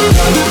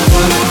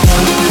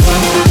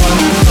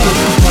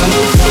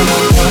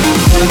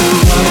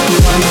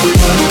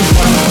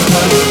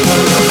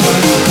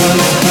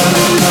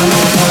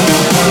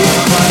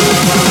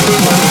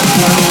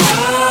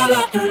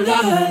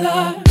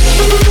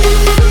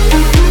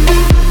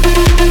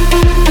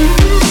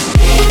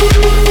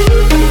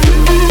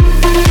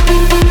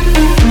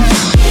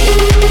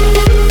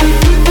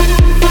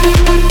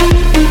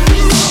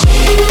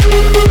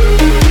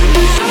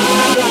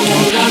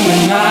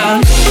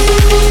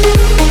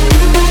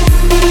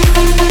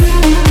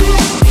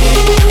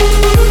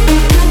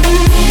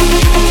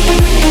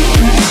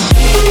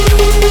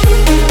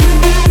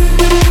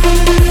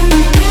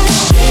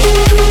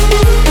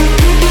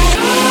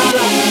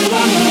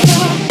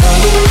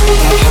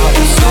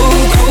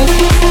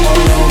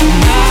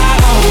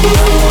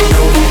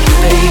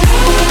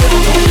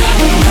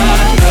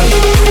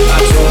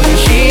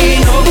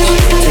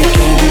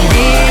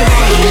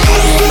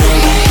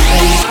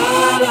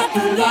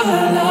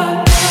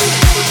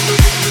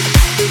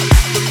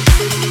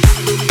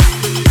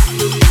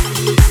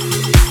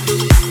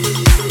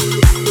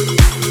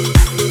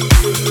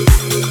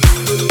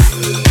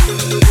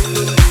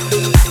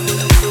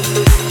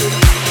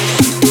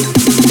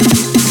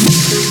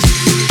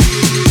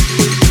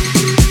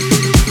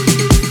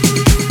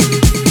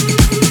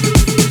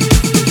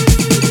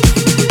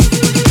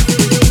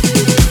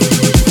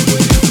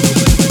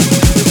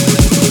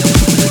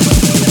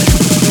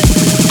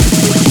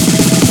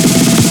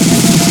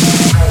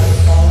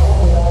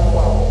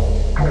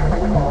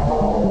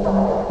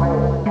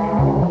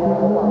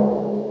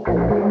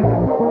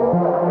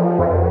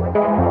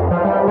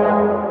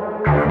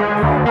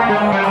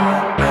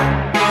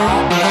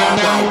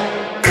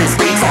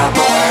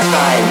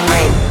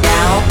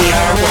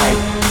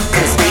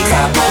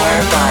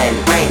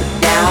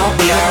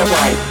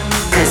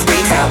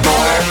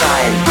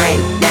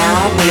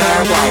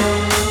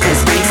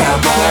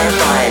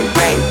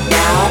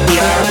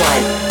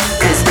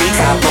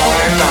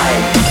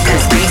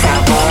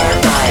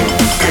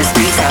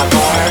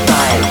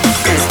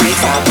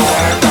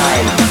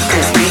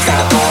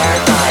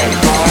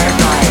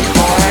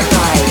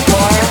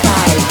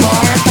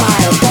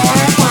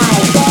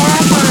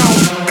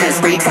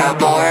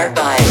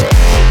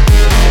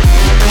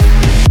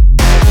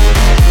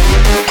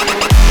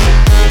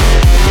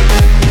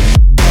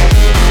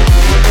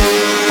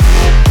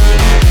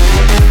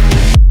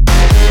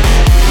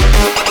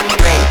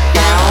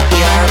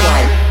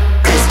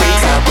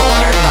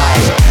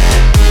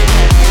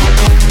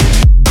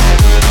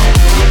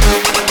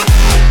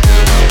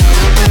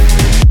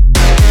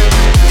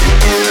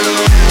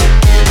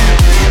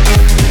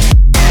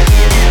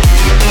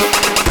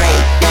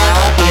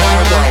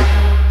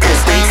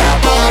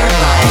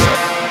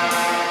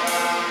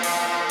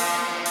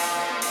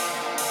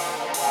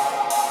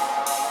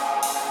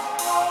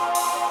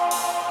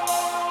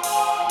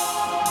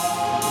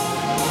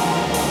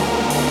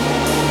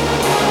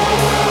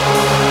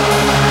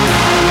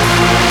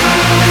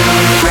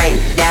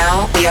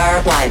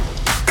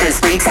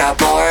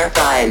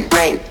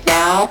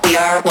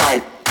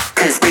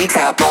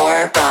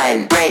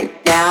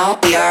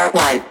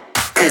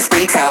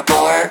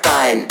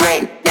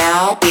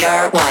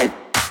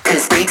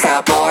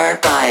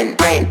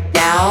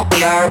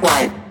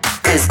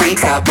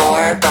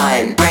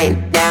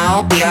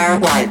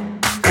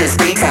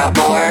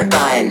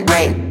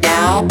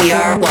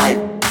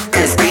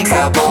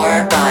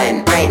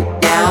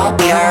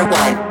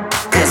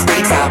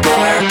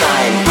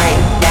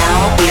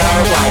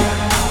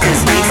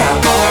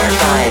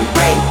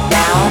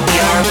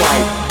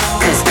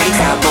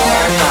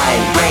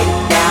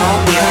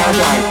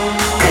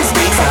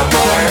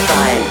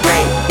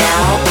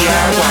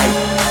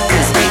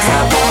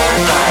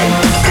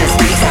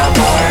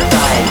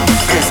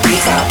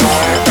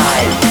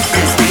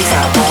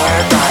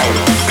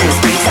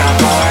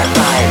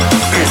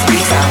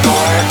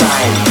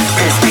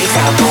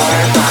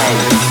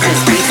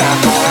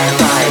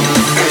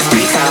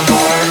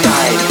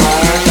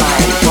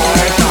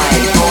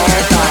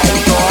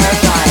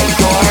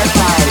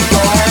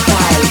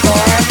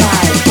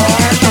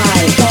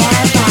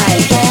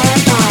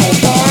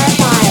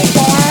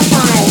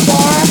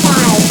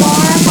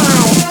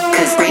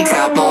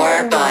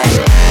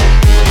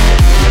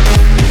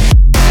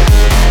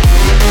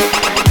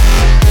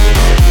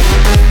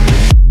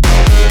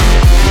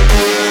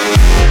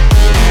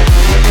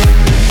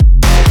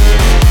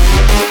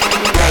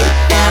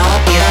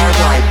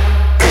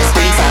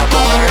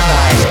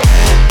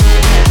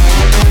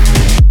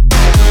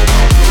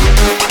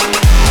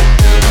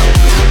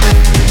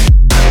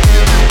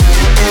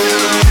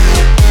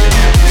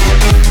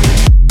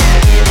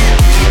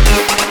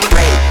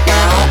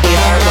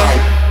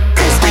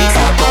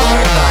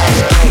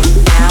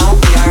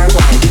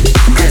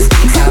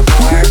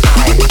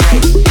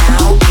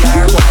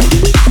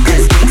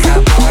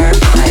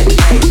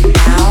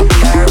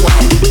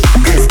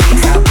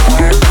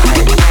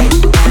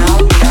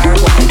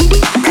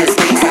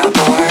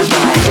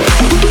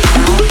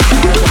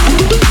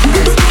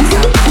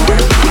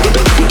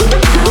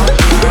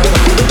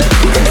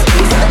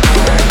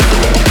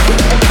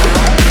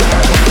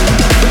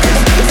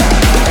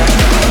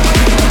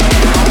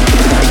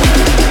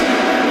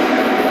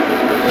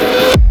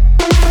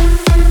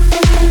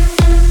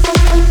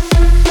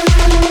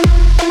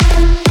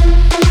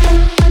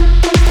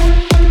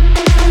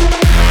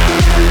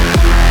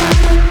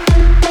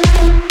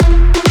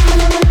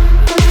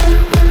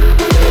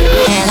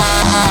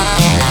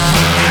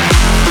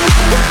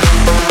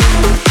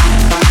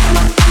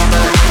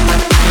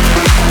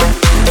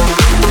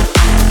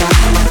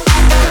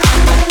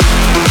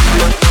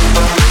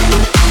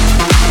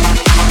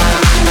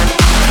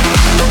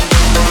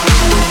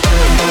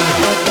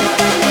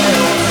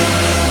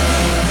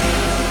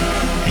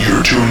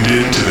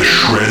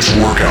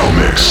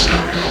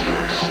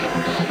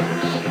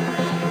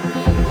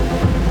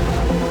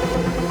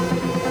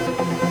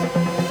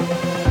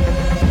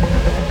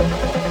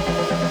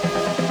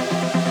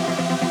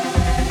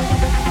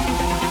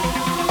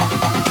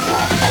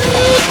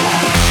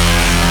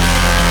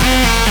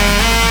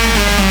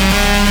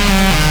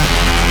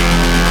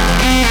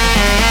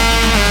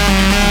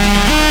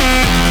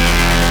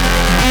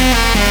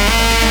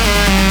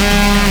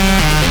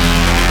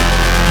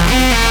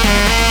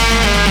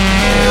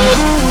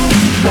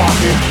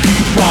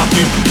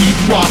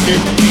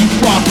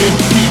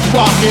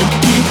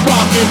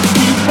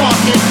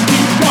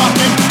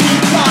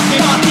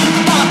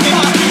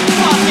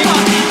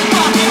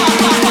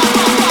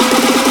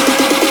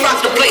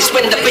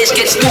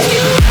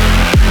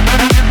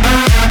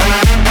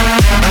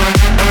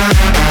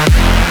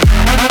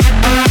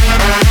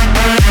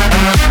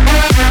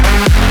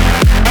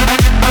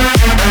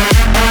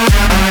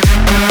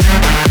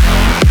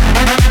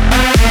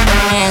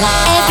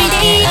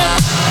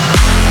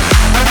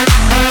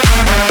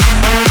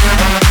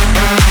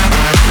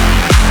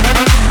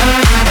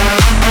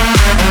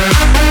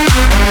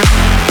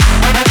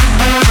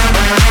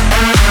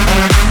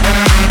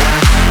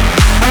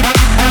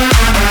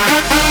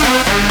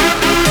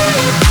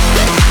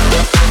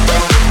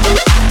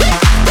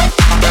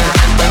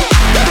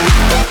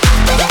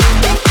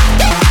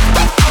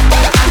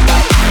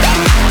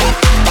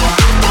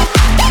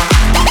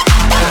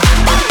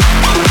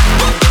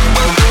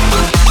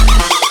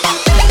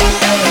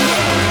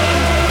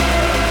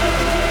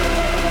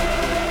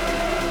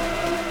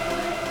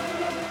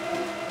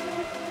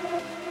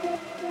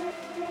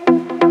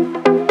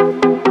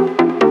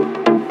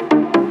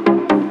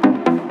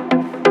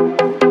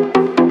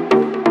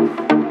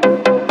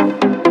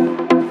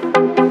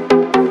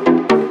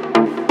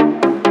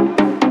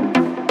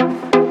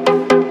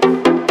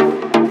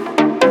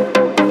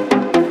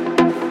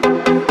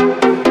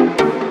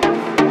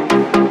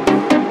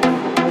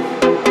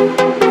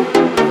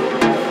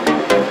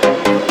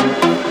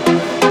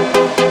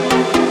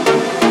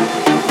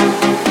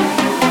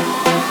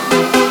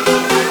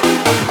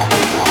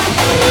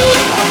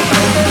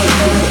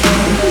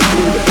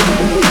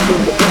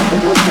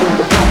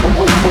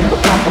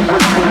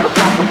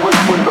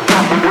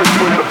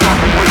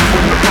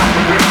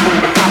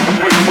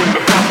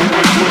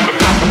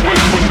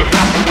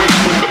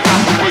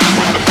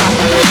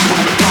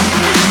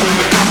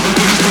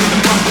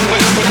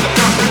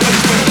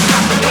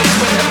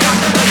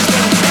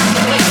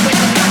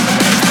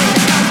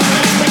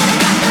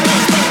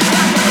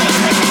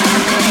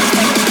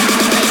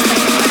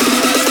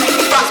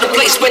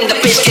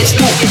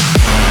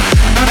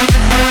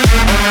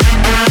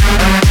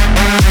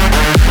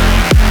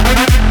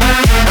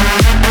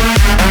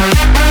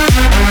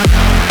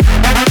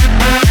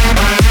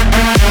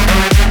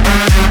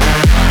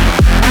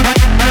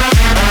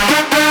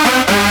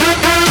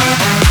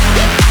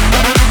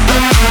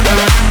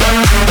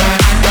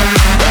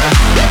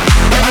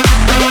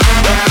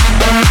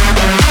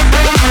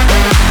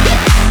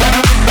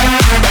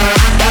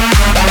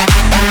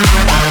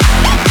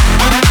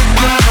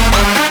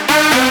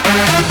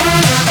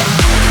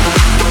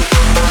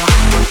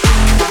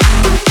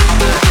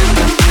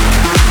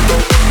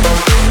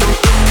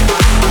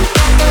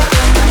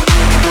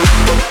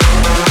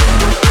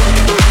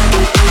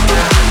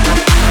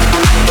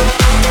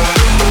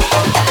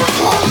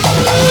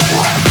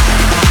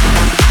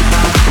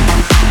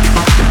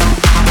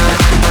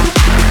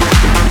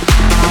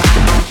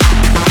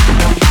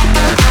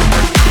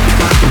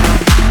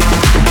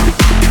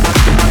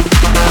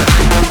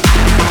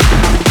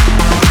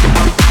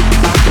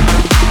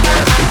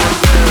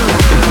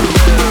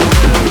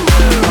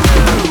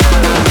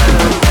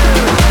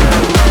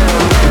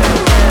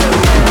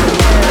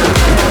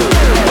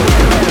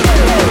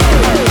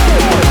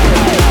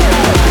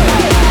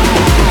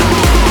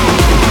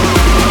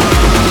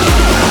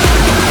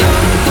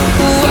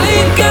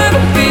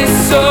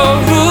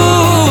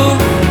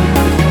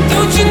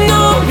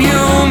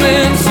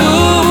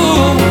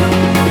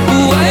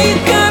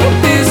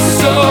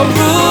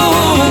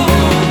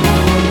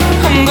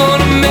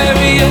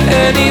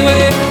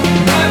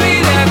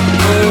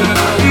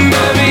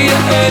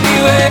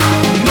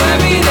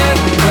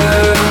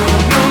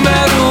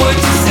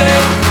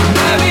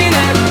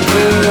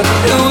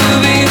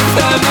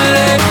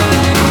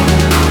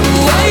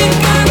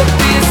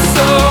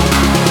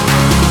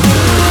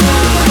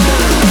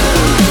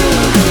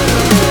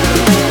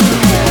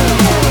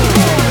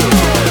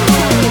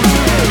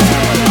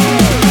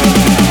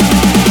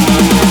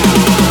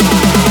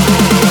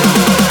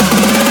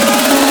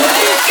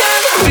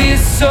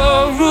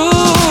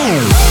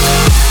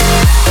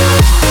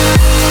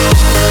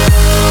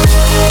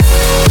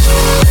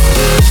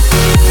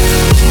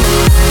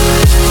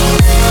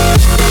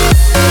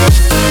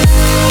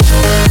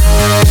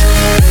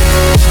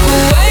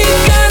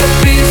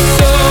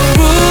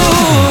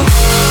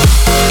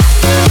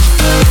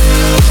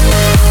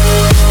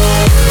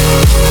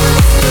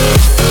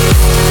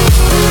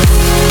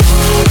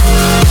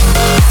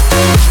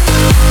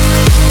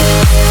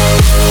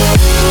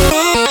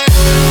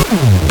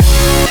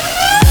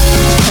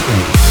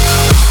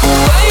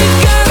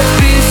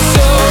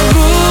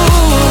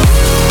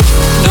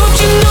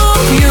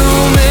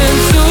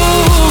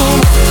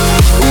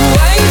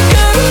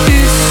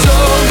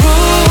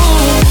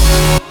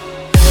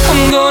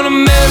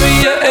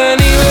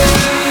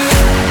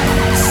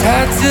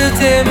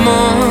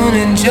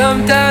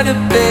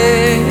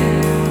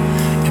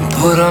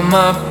 put on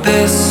my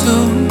best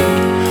suit,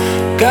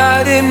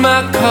 got in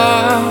my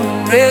car,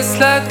 raced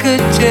like a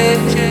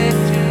jet,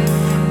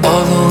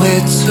 all the way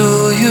to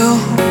you.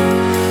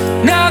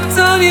 Knocked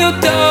on your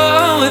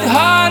door with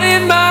heart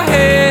in my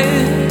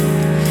head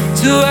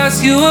to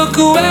ask you a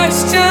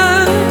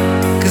question,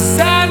 'cause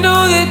I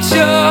know that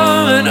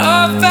you're an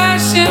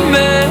old-fashioned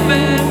man,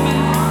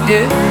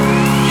 yeah.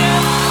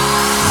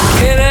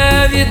 Can I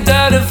have your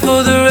daughter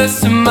for the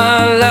rest of my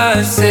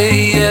life?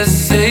 Say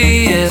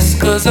yes,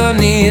 'cause I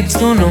need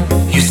to know.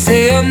 You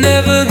say I'll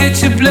never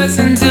get your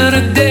blessing till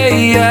the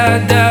day I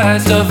die.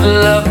 Tough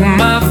luck,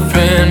 my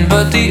friend,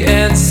 but the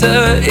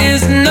answer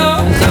is no,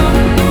 no,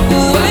 no.